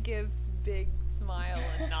at Billie me. gives big smile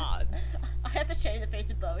and nods. I have to show you the Face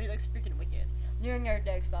of Bo. He looks freaking wicked. During our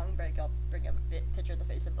next song break, I'll bring up a picture of the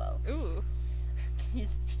Face of Bo. Ooh.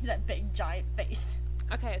 He's that big giant face.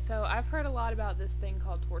 Okay, so I've heard a lot about this thing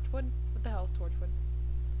called Torchwood. What the hell is Torchwood?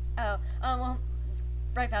 Oh, well,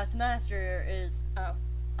 right fast. The Master is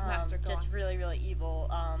Master, go just on. really, really evil.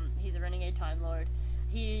 He's a renegade Time Lord.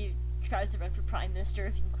 He tries to run for Prime Minister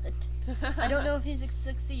of England. I don't know if he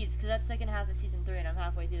succeeds, because that's second half of season 3, and I'm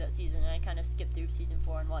halfway through that season, and I kind of skipped through season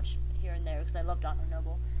 4 and watched here and there, because I love Donna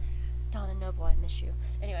Noble. Donna Noble, I miss you.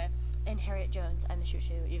 Anyway, and Harriet Jones, I miss you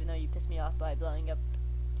too, even though you pissed me off by blowing up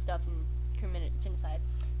stuff and committed genocide.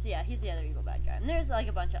 So yeah, he's the other evil bad guy. And there's like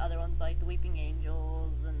a bunch of other ones, like the Weeping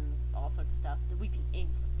Angels and all sorts of stuff. The Weeping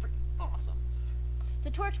Angels are freaking awesome. So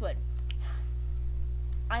Torchwood.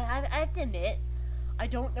 I have to admit, I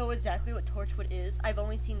don't know exactly what Torchwood is. I've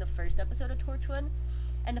only seen the first episode of Torchwood.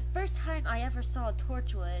 And the first time I ever saw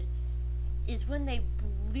Torchwood is when they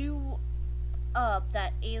blew up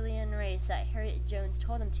that alien race that Harriet Jones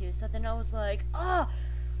told them to. So then I was like,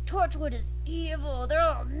 Torchwood is evil. They're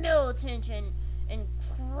all militant and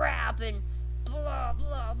crap and blah,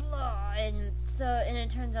 blah, blah. And it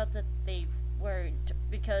turns out that they weren't,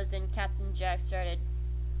 because then Captain Jack started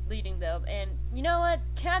leading them. And you know what?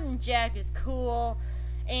 Captain Jack is cool,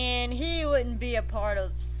 and he wouldn't be a part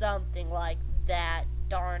of something like that,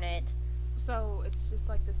 darn it. So it's just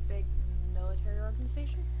like this big military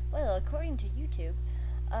organization? Well, according to YouTube,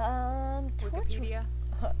 Wikipedia?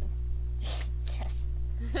 Yes.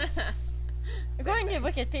 According to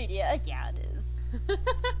Wikipedia, yeah, it is.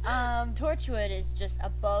 Torchwood is just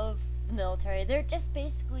above the military. They're just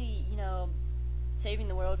basically, saving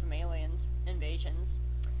the world from aliens invasions.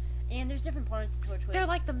 And there's different parts of Torchwood. They're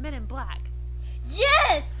like the Men in Black.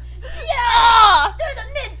 Yes! Yeah! There's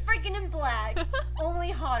a men freaking in black.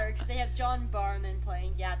 Only hotter, because they have John Barrowman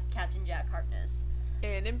playing Captain Jack Harkness.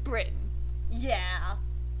 And in Britain. Yeah.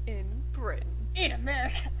 In Britain. In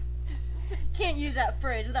America. Can't use that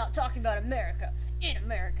phrase without talking about America. In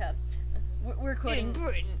America. We're quoting... In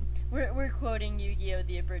Britain. We're quoting Yu-Gi-Oh!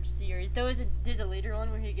 The Abridged series. There's a later one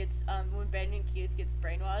where he gets, when Brandon Keith gets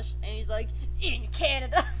brainwashed, and he's like, in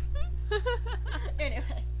Canada!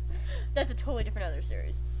 Anyway, that's a totally different other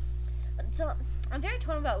series. So, I'm very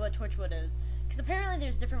torn about what Torchwood is, because apparently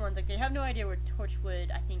there's different ones. Like, they have no idea where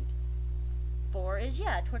Torchwood, I think, 4 is.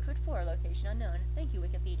 Yeah, Torchwood 4, location unknown. Thank you,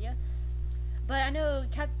 Wikipedia. But I know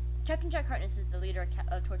Captain Jack Harkness is the leader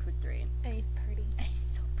of Torchwood 3. And he's pretty. And he's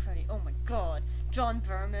so pretty. Oh my god. John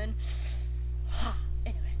Verman.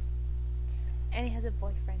 Anyway. And he has a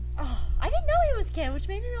boyfriend. Oh, I didn't know he was gay, which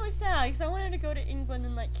made me really sad, because I wanted to go to England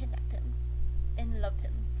and, kidnap him. And love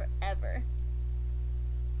him forever.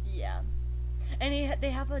 Yeah. And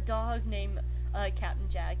they have a dog named Captain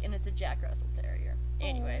Jack, and it's a Jack Russell Terrier.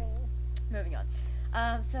 Anyway, moving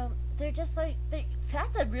on. So, they're just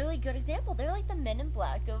that's a really good example. They're like the Men in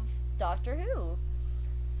Black of Doctor Who.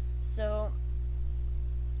 So,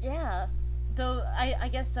 yeah. Though, I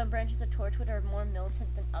guess some branches of Torchwood are more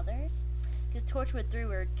militant than others. Because Torchwood 3,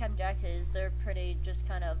 where Captain Jack is, they're pretty just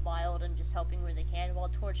kind of wild and just helping where they can, while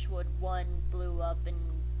Torchwood 1 blew up and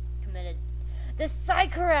committed the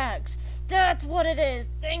Sycorax! That's what it is!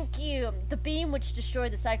 Thank you! The beam which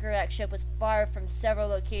destroyed the Sycorax ship was fired from several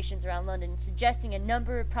locations around London, suggesting a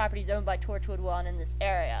number of properties owned by Torchwood 1 in this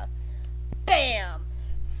area. Bam!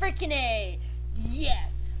 Freaking A!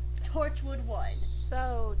 Yes! Torchwood 1.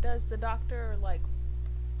 So, does the Doctor,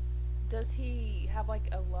 does he have, a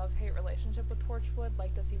love-hate relationship with Torchwood?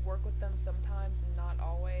 Does he work with them sometimes and not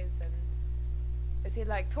always? And is he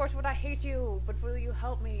like, Torchwood, I hate you, but will you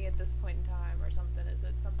help me at this point in time, or something? Is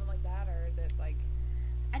it something like that, or is it, I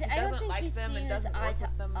doesn't don't think like he's them and seen doesn't eye work to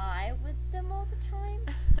with them? eye with them all the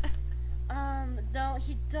time? Though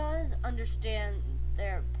he does understand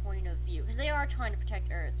their point of view, because they are trying to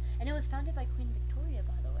protect Earth, and it was founded by Queen Victoria,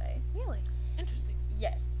 by the way. Really? Interesting.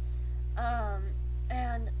 Yes.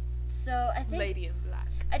 And so I think Lady in Black.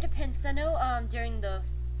 it depends, because I know during the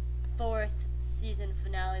 4th season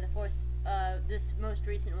finale, this most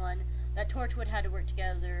recent one, that Torchwood had to work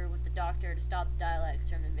together with the Doctor to stop the Daleks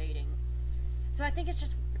from invading. So I think it's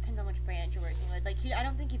just depends on which branch you're working with. Like, I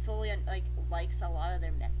don't think he fully likes a lot of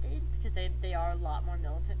their methods because they are a lot more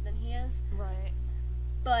militant than he is. Right.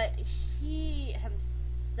 But he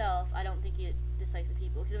himself, I don't think he dislikes the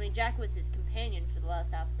people because I mean Jack was his companion for the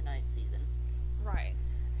last half of the 9th season. Right.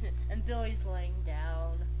 And Billie's laying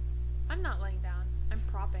down. I'm not laying down. I'm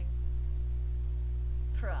propping.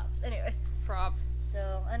 Props. Anyway. Props.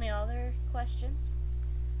 So, any other questions?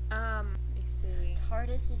 Let me see.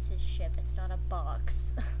 TARDIS is his ship. It's not a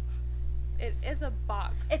box. It is a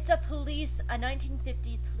box. It's a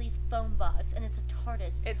 1950s police phone box, and it's a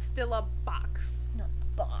TARDIS. It's still a box. Not a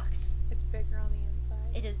box. It's bigger on the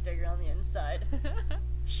inside. It is bigger on the inside.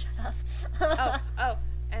 Shut up. oh,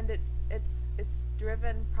 and it's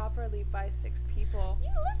driven properly by 6 people. You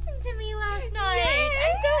listened to me last night. Yay!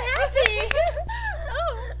 I'm so happy.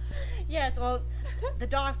 Oh. Yes, well, the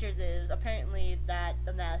Doctor's is apparently that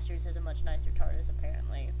the Master's has a much nicer TARDIS.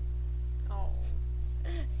 Apparently, Oh.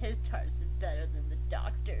 his TARDIS is better than the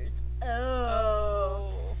Doctor's.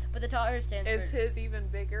 Oh. But the TARDIS stands Is for. his even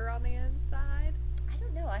bigger on the inside? I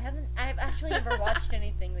don't know. I've actually never watched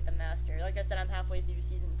anything with the Master. Like I said, I'm halfway through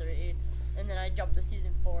season 3, and then I jumped to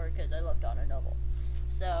season 4 because I love Donna Noble.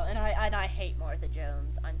 So, and I hate Martha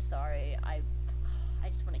Jones. I'm sorry. I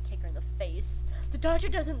just want to kick her in the face. The Doctor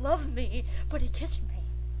doesn't love me, but he kissed me.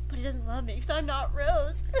 But he doesn't love me because I'm not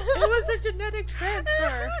Rose. It was a genetic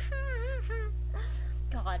transfer.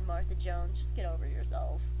 God, Martha Jones, just get over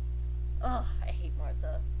yourself. Ugh, I hate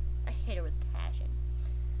Martha. I hate her with passion.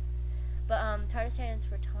 But TARDIS stands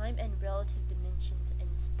for time and relative dimensions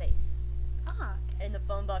in space. Ah. And the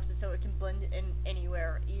phone box is so it can blend in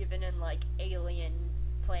anywhere, even in like alien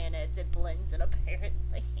planets. It blends in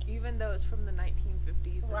apparently. Even though it's from the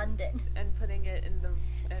 1950s. London. And putting it in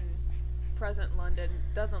present London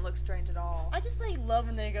doesn't look strange at all. I just like love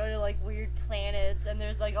when they go to like weird planets and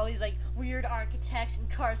there's like all these like weird architects and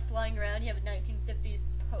cars flying around. You have a 1950s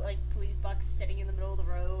police box sitting in the middle of the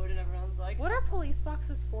road and everyone's like, What are police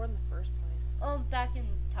boxes for in the first place? oh, back in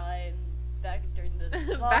time, back during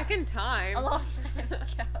the Back in time. a long time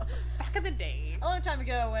ago. Back in the day. A long time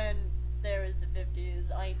ago when there was the 50s.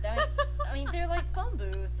 I mean, they're like phone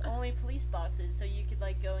booths, only police boxes, so you could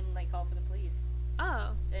like go and like call for the police.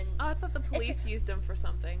 Oh. And I thought the police used them for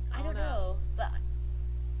something. I don't know, but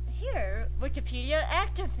here, Wikipedia,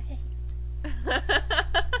 activate.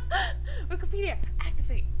 Wikipedia,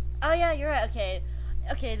 activate. Oh yeah, you're right.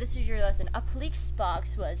 Okay, this is your lesson. A police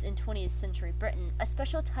box was, in 20th century Britain, a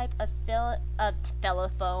special type of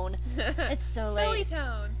telephone. It's so late.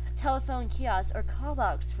 Philly-tone. Telephone kiosk or call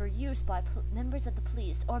box for use by members of the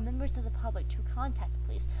police or members of the public to contact the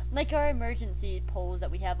police. Like our emergency poles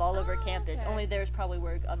that we have all over campus, okay. only theirs probably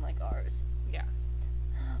work unlike ours. Yeah.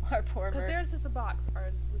 Our poor Because theirs is a box,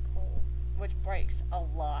 ours is a pole. which breaks a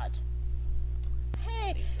lot.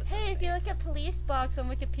 Hey, Leaves us if you unsafe. look at police box on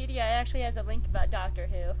Wikipedia, it actually has a link about Doctor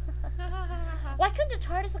Who. Why couldn't a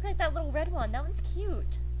TARDIS look like that little red one? That one's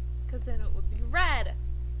cute. Because then it would be red.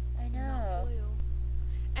 I Not know. blue.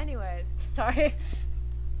 Anyways. Sorry.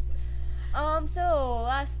 So,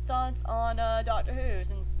 last thoughts on Doctor Who,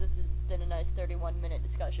 since this has been a nice 31-minute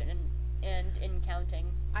discussion and in counting.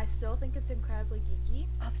 I still think it's incredibly geeky.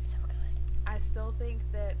 Oh, it's so good. I still think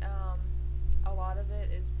that a lot of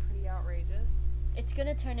it is pretty outrageous. It's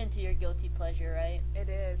gonna turn into your guilty pleasure, right? It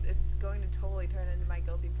is. It's going to totally turn into my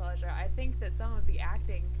guilty pleasure. I think that some of the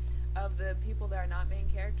acting of the people that are not main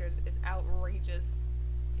characters is outrageous.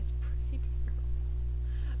 It's pretty terrible.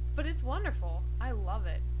 But it's wonderful. I love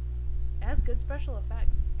it. It has good special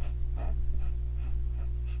effects.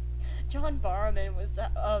 John Barrowman was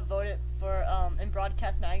voted for in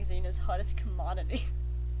Broadcast Magazine as hottest commodity.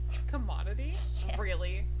 Commodity? Yes.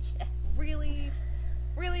 Really? Yes. Really?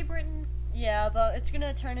 Really, Britain? Yeah, but it's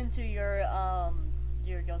gonna turn into your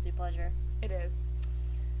guilty pleasure. It is.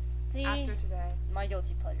 See, After today. my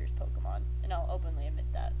guilty pleasure is Pokemon, and I'll openly admit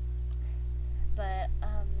that. But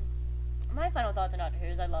my final thoughts on Doctor Who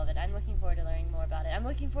is I love it. I'm looking forward to learning more about it. I'm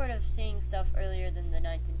looking forward to seeing stuff earlier than the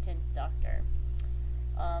 9th and 10th Doctor.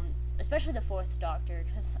 Especially the 4th Doctor,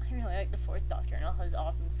 because I really like the 4th Doctor and all his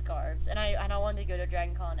awesome scarves. And I wanted to go to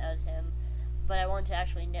Dragon Con as him, but I wanted to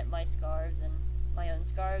actually knit my scarves and my own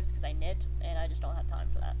scarves because I knit, and I just don't have time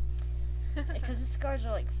for that. Because the scarves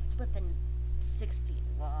are like flipping 6 feet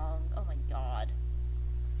long. Oh my god.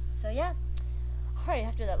 So yeah. Alright,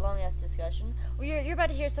 after that long ass discussion, you're about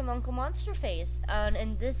to hear some Uncle Monster Face,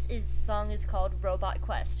 and this song is called Robot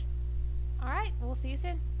Quest. Alright, we'll see you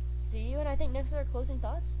soon. See you, and I think next are our closing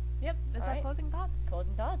thoughts. Yep, that's our Alright. closing thoughts.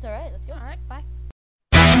 Closing thoughts, alright, let's go. Alright, bye.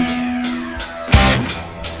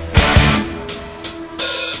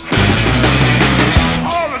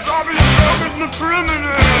 All the zombies in the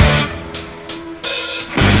perimeter.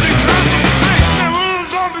 They try to fix me. What are the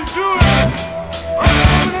zombies doing?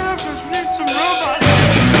 I just need some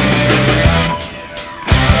robots.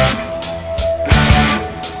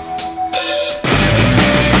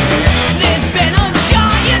 There's been a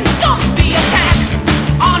giant zombie attack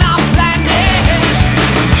on our planet.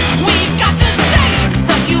 We've got to save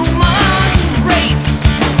the human race.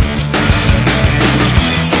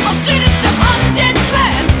 A sinister undead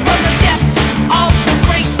plan from the depths of the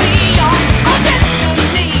great beyond. A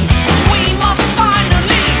destiny we must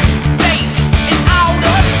finally face in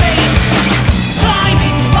outer space.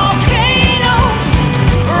 Climbing volcanoes,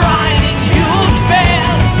 riding huge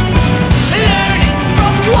bears, learning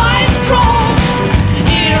from wise trolls,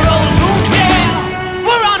 heroes who dare.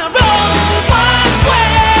 We're on a robot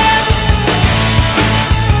quest,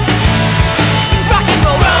 rock and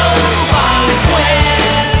roll robot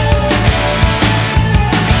quest.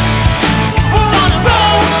 We're on a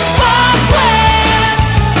robot quest,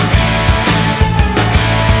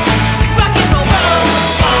 rock and roll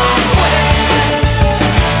robot quest.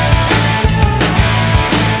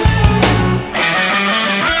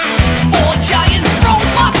 4 giant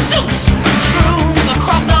robot suits strewn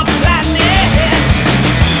across the planet,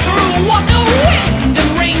 through water, wind,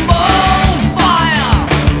 and rainbow fire.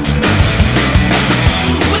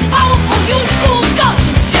 With powerful, youthful guns,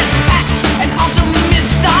 jetpacks, and awesome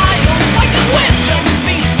missiles, fighting wisdom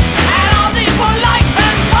beasts and all the polite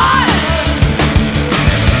vampires.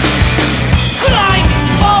 Climbing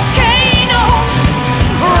volcanoes,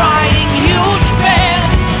 riding huge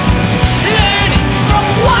bears, learning from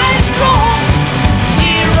wise trolls,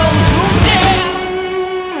 heroes who dare.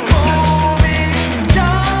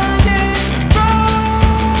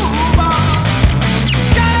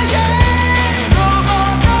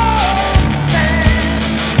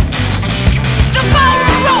 The power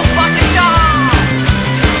of robotic art,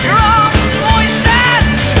 drums, voice, and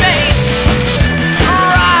bass.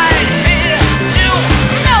 Right here to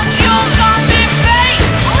melt your zombie face.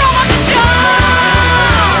 Robotic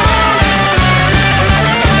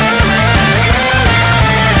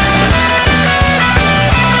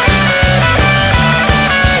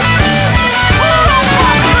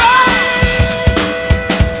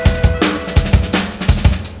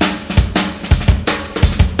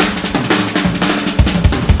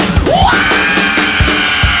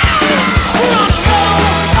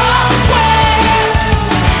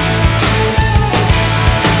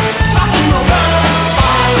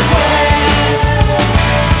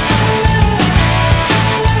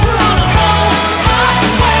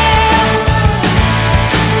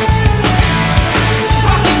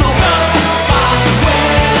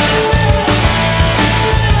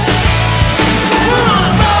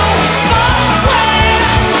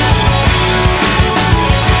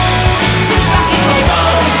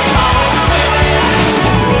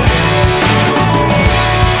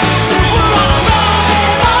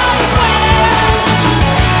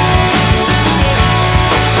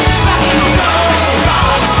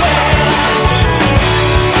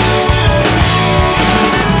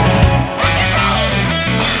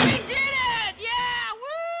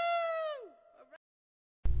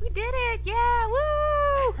We did it! Yeah!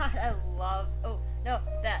 Woo! God, I love. Oh no,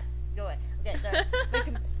 that. Go away. Okay, sorry.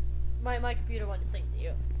 my computer wanted to sing to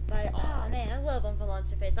you. But oh man, I love Uncle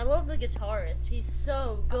Monster Face. I love the guitarist. He's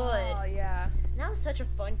so good. Oh yeah. And that was such a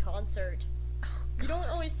fun concert. You don't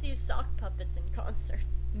always see sock puppets in concert.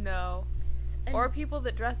 No. And- Or people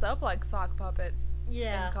that dress up like sock puppets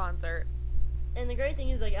Yeah. in concert. And the great thing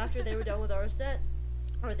is, like, after they were done with our set,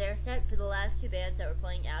 or their set, for the last 2 bands that were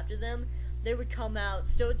playing after them, they would come out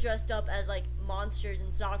still dressed up as, like, monsters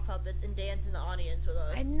and sock puppets and dance in the audience with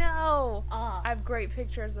us. I know. Ah. I have great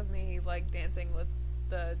pictures of me like dancing with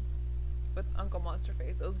Uncle Monster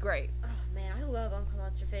Face. It was great. Oh man, I love Uncle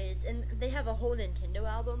Monster Face. And they have a whole Nintendo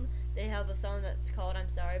album. They have a song that's called I'm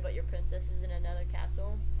Sorry But Your Princess Is in Another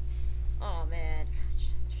Castle. Oh man,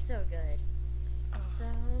 they're so good. Oh. So,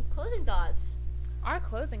 closing thoughts. Our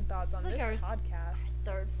closing thoughts on This is this like podcast.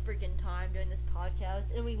 Third freaking time doing this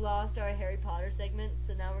podcast, and we lost our Harry Potter segment,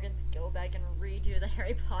 so now we're gonna go back and redo the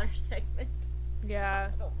Harry Potter segment.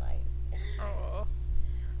 Yeah. I don't mind. Oh.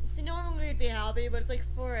 See, normally we'd be happy, but it's like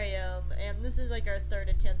 4 a.m., and this is like our 3rd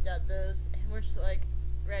attempt at this, and we're just like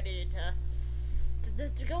ready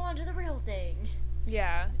to go on to the real thing.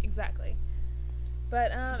 Yeah, exactly.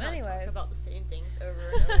 But Not anyways. talk about the same things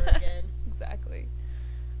over and over again. Exactly.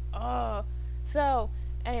 Oh. So,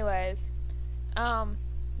 anyways.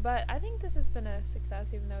 But I think this has been a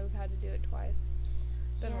success, even though we've had to do it twice.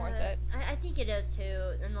 It's been worth it. I think it is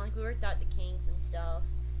too, and like we worked out the kinks and stuff.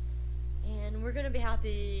 And we're gonna be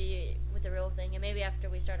happy with the real thing. And maybe after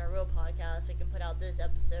we start our real podcast, we can put out this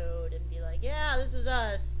episode and be like, yeah, this was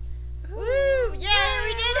us. Woo! Yeah,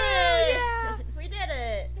 we did it! Yeah. We did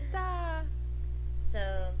it! Da.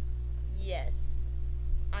 So, yes.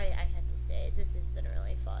 I had to say, this has been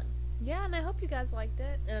really fun. Yeah, and I hope you guys liked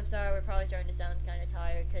it. And I'm sorry, we're probably starting to sound kind of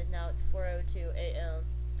tired because now it's 4:02 a.m.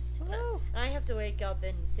 Woo. And I have to wake up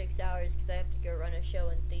in 6 hours because I have to go run a show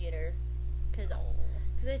in theater. Because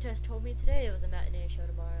they just told me today it was a matinee show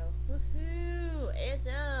tomorrow. Woohoo!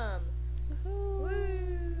 ASM! Woohoo.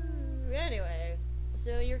 Woo! Anyway,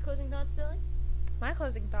 so your closing thoughts, Billy? My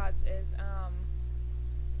closing thoughts is,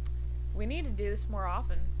 we need to do this more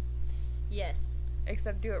often. Yes.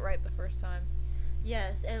 Except do it right the first time.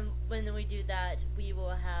 Yes, and when we do that, we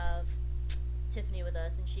will have Tiffany with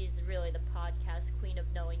us, and she's really the podcast queen of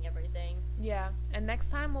knowing everything. Yeah, and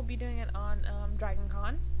next time we'll be doing it on Dragon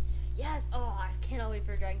Con. Yes! Oh, I cannot wait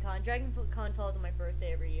for Dragon Con. Dragon Con falls on my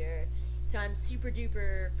birthday every year, so I'm super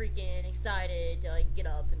duper freaking excited to like get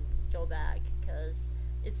up and go back, because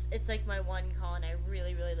it's like my one con I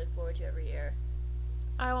really, really look forward to every year.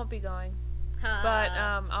 I won't be going, but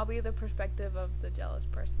I'll be the perspective of the jealous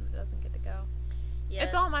person that doesn't get to go. Yes.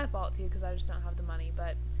 It's all my fault too, because I just don't have the money,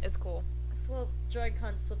 but it's cool. Well, Dragon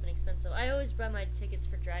Con's flipping expensive. I always buy my tickets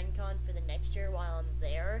for Dragon Con for the next year while I'm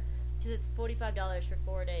there, because it's $45 for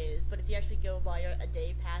 4 days, but if you actually go buy a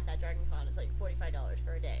day pass at Dragon Con, it's like $45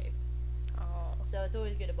 for a day. Oh. So it's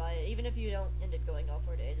always good to buy it. Even if you don't end up going all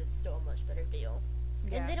 4 days, it's still a much better deal.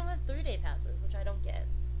 Yeah. And they don't have 3-day passes, which I don't get.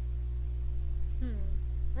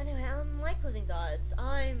 Anyway, my closing thoughts.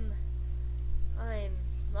 I'm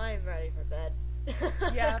ready for bed.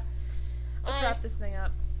 Yeah. Let's wrap this thing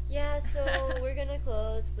up. Yeah, so we're gonna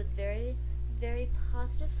close with very, very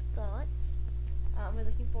positive thoughts. We're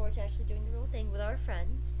looking forward to actually doing the real thing with our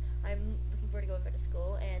friends. I'm looking forward to going back to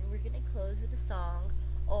school, and we're gonna close with the song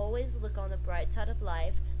 "Always Look on the Bright Side of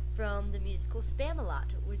Life" from the musical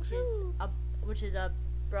Spamalot, which is a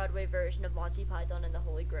Broadway version of Monty Python and the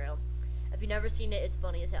Holy Grail. If you've never seen it, it's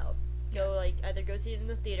funny as hell. Either go see it in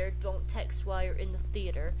the theater, don't text while you're in the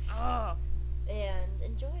theater, and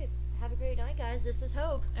enjoy it. Have a great night, guys. This is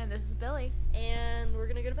Hope. And this is Billy. And we're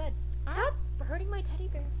gonna go to bed. Stop hurting my teddy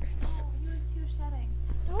bear. Oh, he was shedding.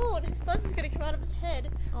 Don't. His buzz is gonna come out of his head.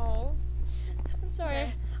 Oh. I'm sorry.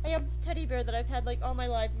 Okay. I have this teddy bear that I've had like all my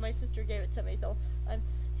life, and my sister gave it to me, so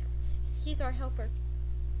he's our helper.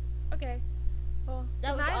 Okay. Well,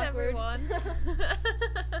 That good was night, awkward. everyone.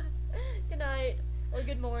 Good night. Or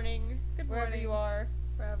good morning. Good wherever morning. you are.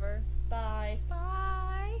 Forever. Bye.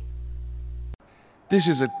 Bye. This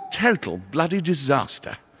is a total bloody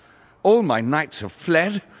disaster. All my knights have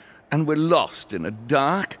fled, and we're lost in a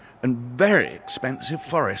dark and very expensive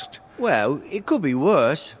forest. Well, it could be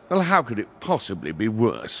worse. Well, how could it possibly be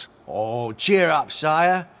worse? Oh, cheer up,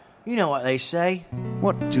 sire. You know what they say.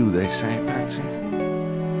 What do they say, Patsy?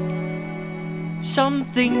 Some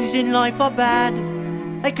things in life are bad.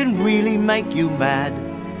 They can really make you mad.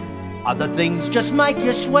 Other things just make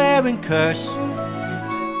you swear and curse.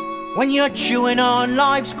 When you're chewing on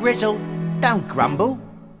life's gristle, don't grumble,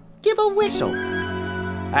 give a whistle.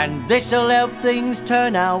 And this'll help things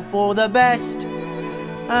turn out for the best.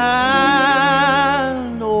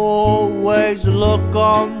 And always look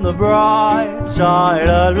on the bright side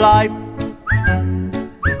of life.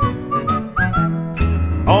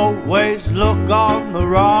 Always look on the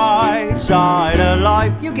right side of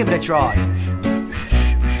life. You give it a try.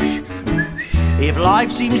 If life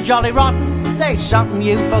seems jolly rotten, there's something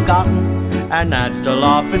you've forgotten, and that's to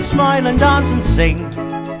laugh and smile and dance and sing.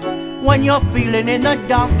 When you're feeling in the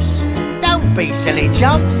dumps, don't be silly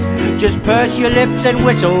chumps. Just purse your lips and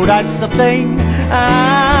whistle, that's the thing.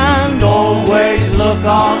 And always look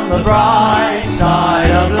on the bright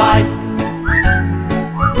side of life.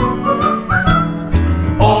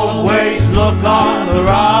 Always look on the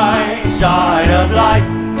right side of life.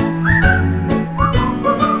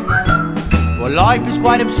 For life is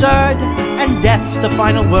quite absurd, and death's the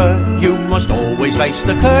final word. You must always face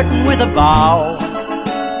the curtain with a bow.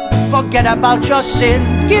 Forget about your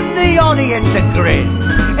sin, give the audience a grin.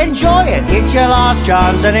 Enjoy it, it's your last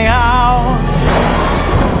chance anyhow.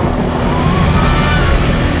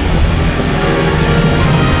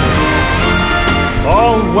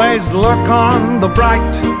 Always look on the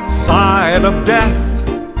bright side of death.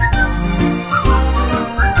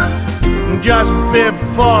 Just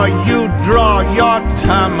before you draw your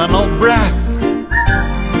terminal breath.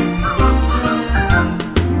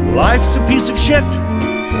 Life's a piece of shit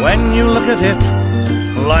when you look at it.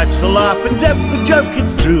 Life's a laugh and death's a joke,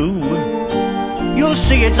 it's true. you'll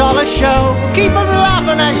see it's all a show. Keep 'em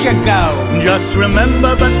laughing as you go. Just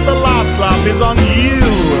remember that the last laugh is on you.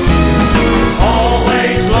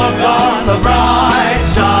 Always look on the bright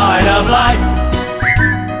side of life.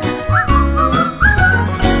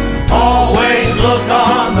 Always look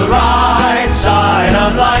on the right side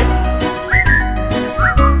of life.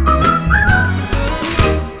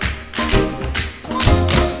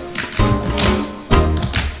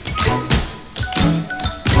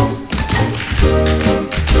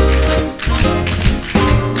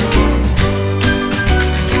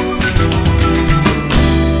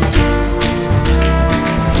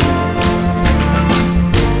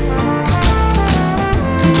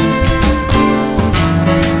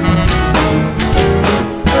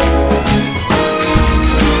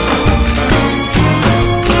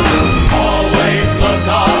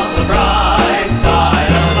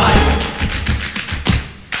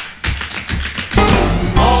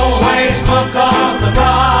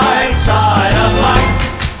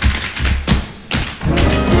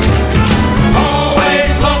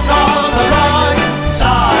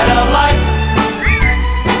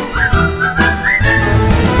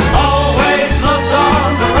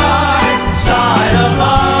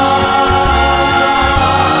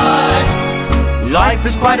 Life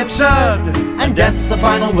is quite absurd, and death's the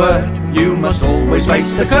final word. You must always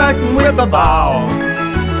face the curtain with a bow.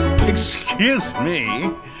 Excuse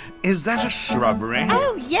me, is that a shrubbery?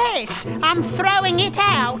 Oh, yes, I'm throwing it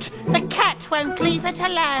out. The cat won't leave it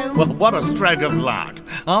alone. Well, what a stroke of luck.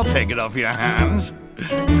 I'll take it off your hands.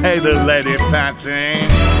 Pay the lady, Patsy.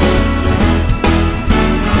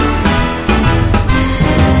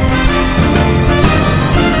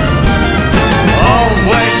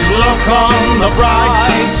 Always look on the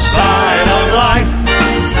bright side.